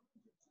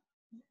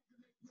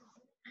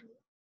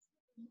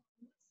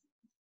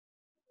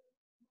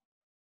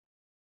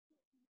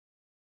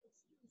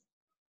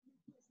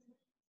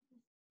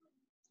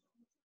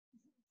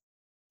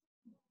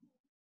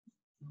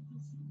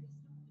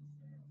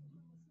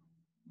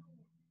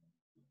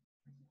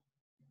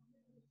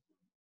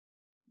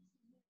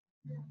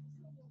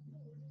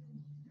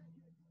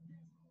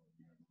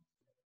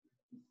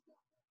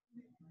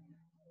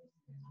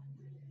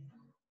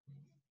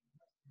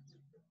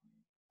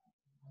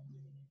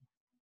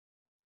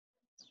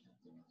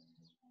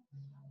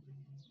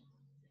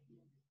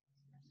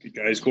 Good,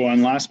 guys, go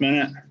on, last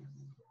minute.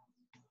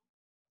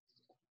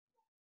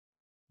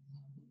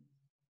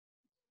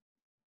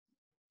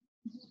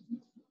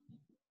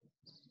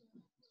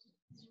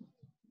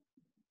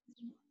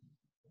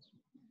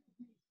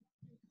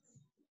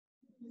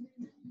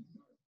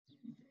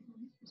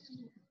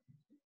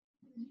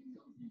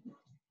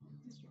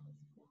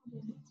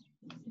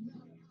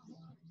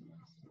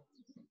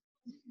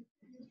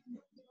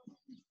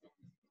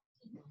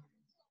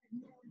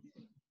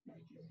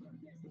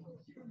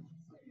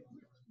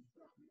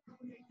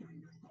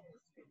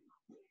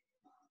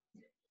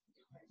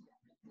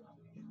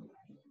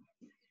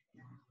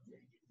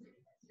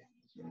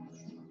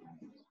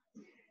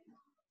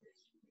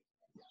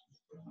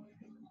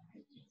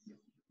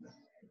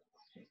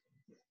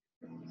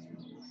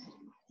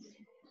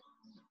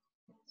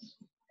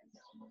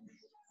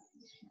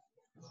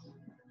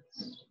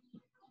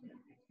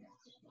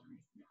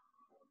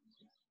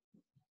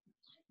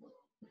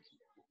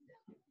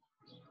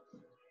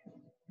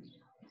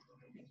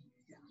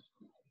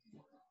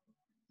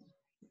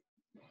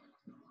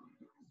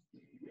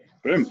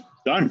 Boom,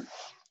 done.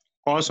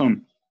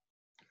 Awesome.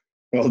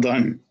 Well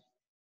done.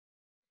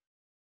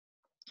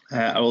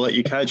 I will let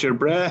you catch your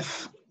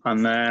breath,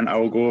 and then I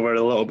will go over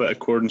a little bit of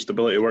core and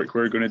stability work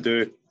we're going to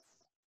do.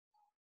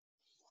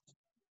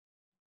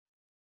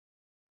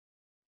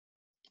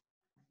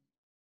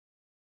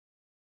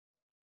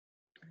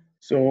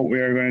 So we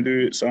are going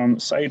to do some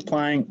side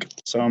plank,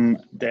 some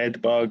dead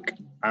bug,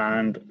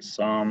 and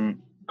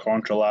some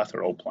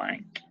contralateral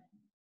plank.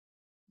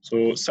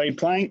 So side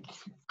plank,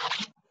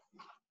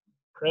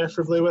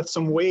 preferably with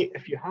some weight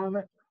if you have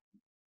it.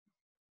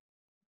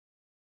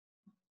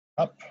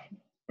 Up.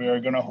 We are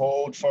going to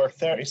hold for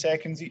 30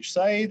 seconds each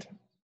side.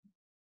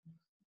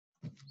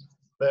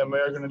 Then we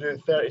are going to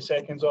do 30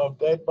 seconds of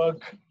dead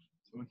bug.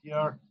 So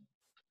here,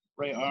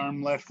 right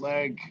arm, left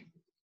leg.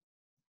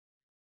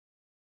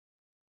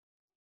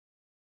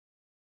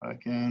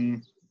 Back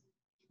in,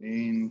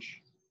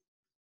 change.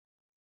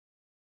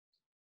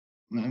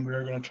 And then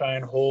we're going to try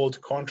and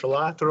hold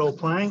contralateral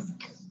plank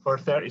for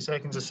 30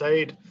 seconds a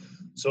side.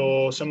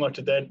 So similar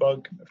to dead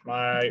bug, if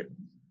my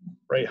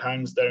right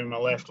hand's down, my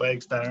left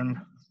leg's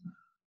down.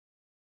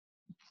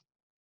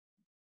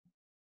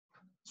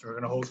 So we're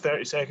going to hold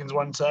 30 seconds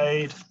one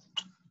side,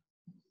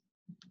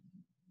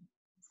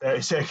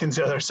 30 seconds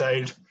the other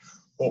side,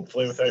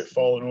 hopefully without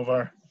falling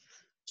over.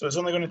 So it's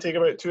only going to take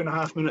about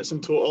 2.5 minutes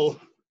in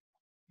total.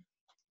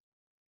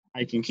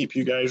 I can keep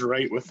you guys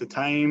right with the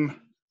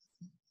time.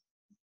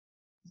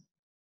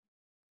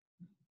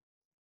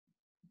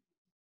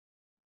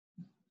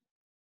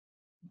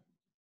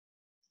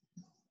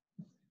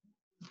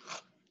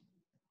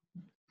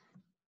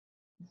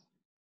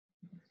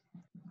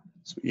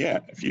 So yeah,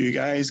 if you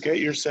guys get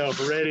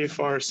yourself ready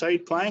for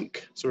side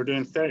plank, so we're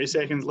doing 30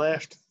 seconds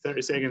left,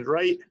 30 seconds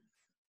right,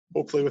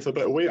 hopefully with a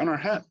bit of weight on our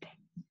hip.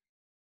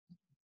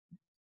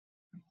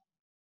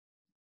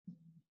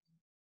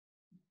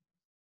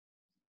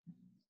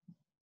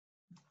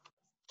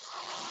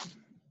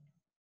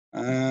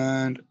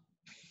 And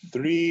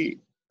 3,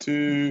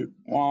 2,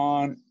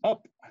 1,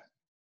 up.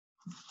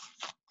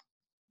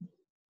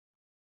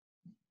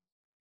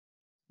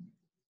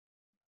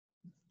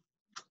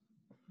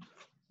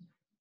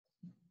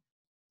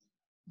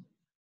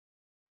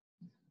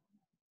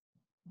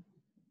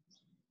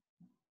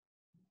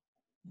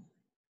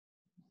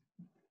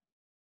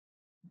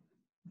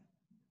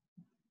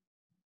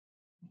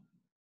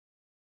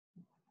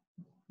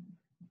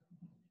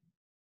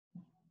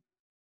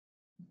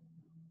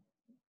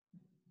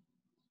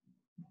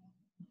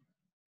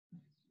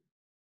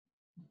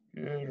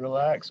 Good,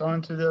 relax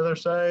onto the other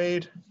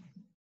side.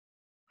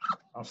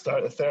 I'll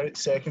start the 30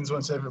 seconds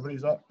once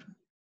everybody's up.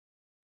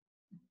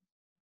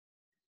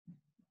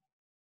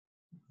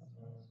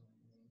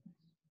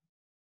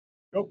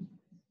 Go.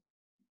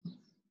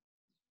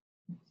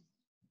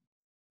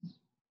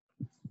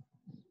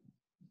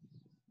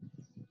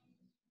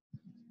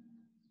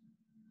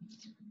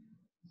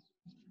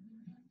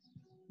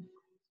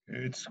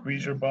 Good,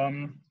 squeeze your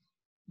bum.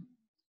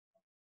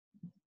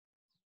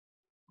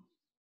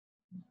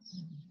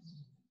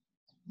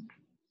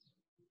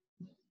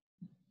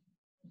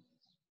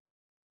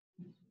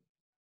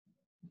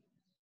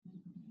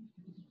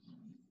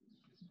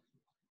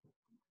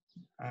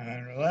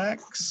 And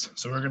relax.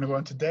 So we're going to go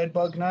into dead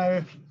bug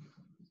now.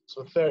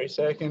 So 30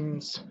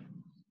 seconds.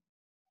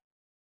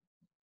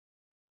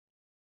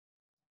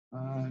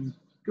 And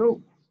go.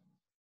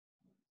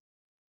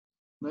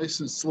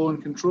 Nice and slow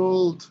and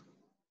controlled.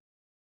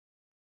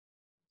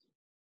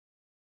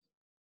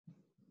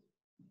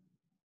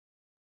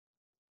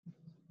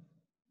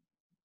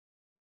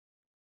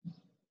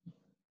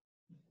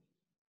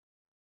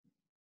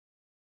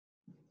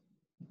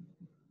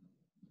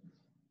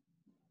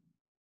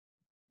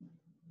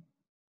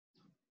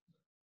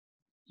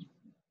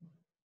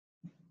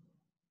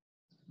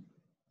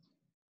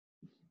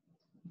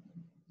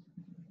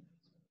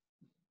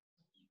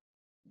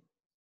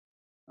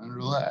 And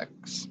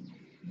relax.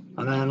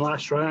 And then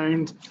last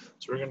round,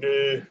 so we're going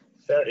to do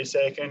 30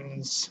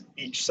 seconds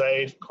each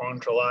side,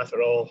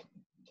 contralateral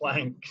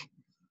plank.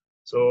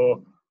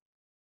 So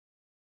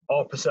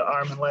opposite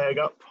arm and leg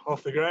up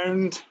off the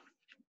ground.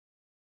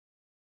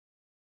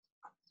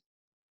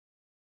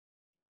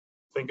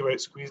 Think about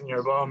squeezing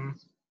your bum.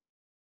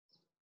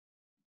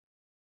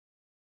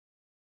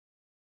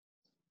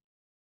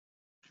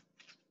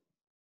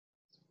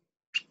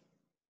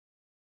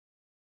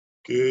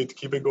 Good,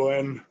 keep it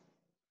going.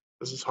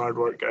 This is hard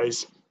work,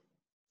 guys.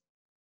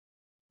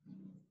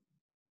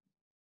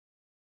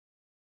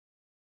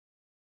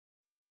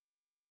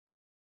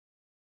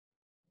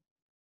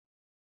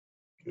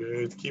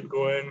 Good, keep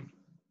going.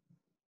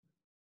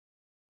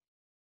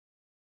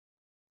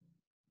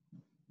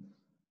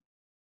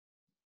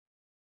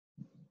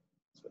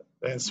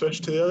 Then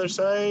switch to the other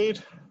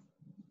side.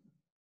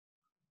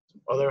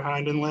 Other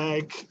hand and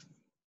leg.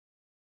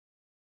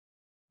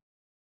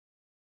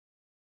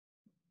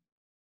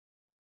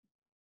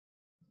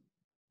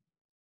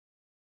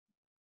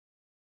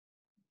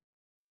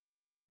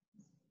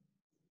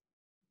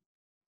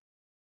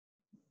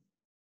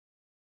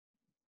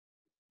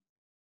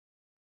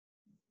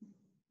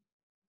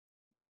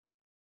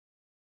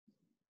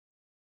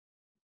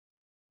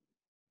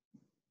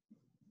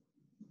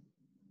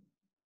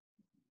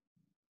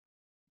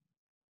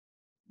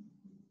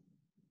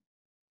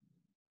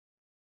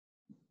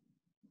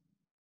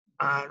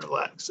 and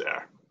relax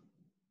there.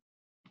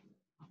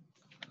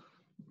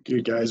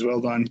 Good guys,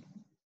 well done.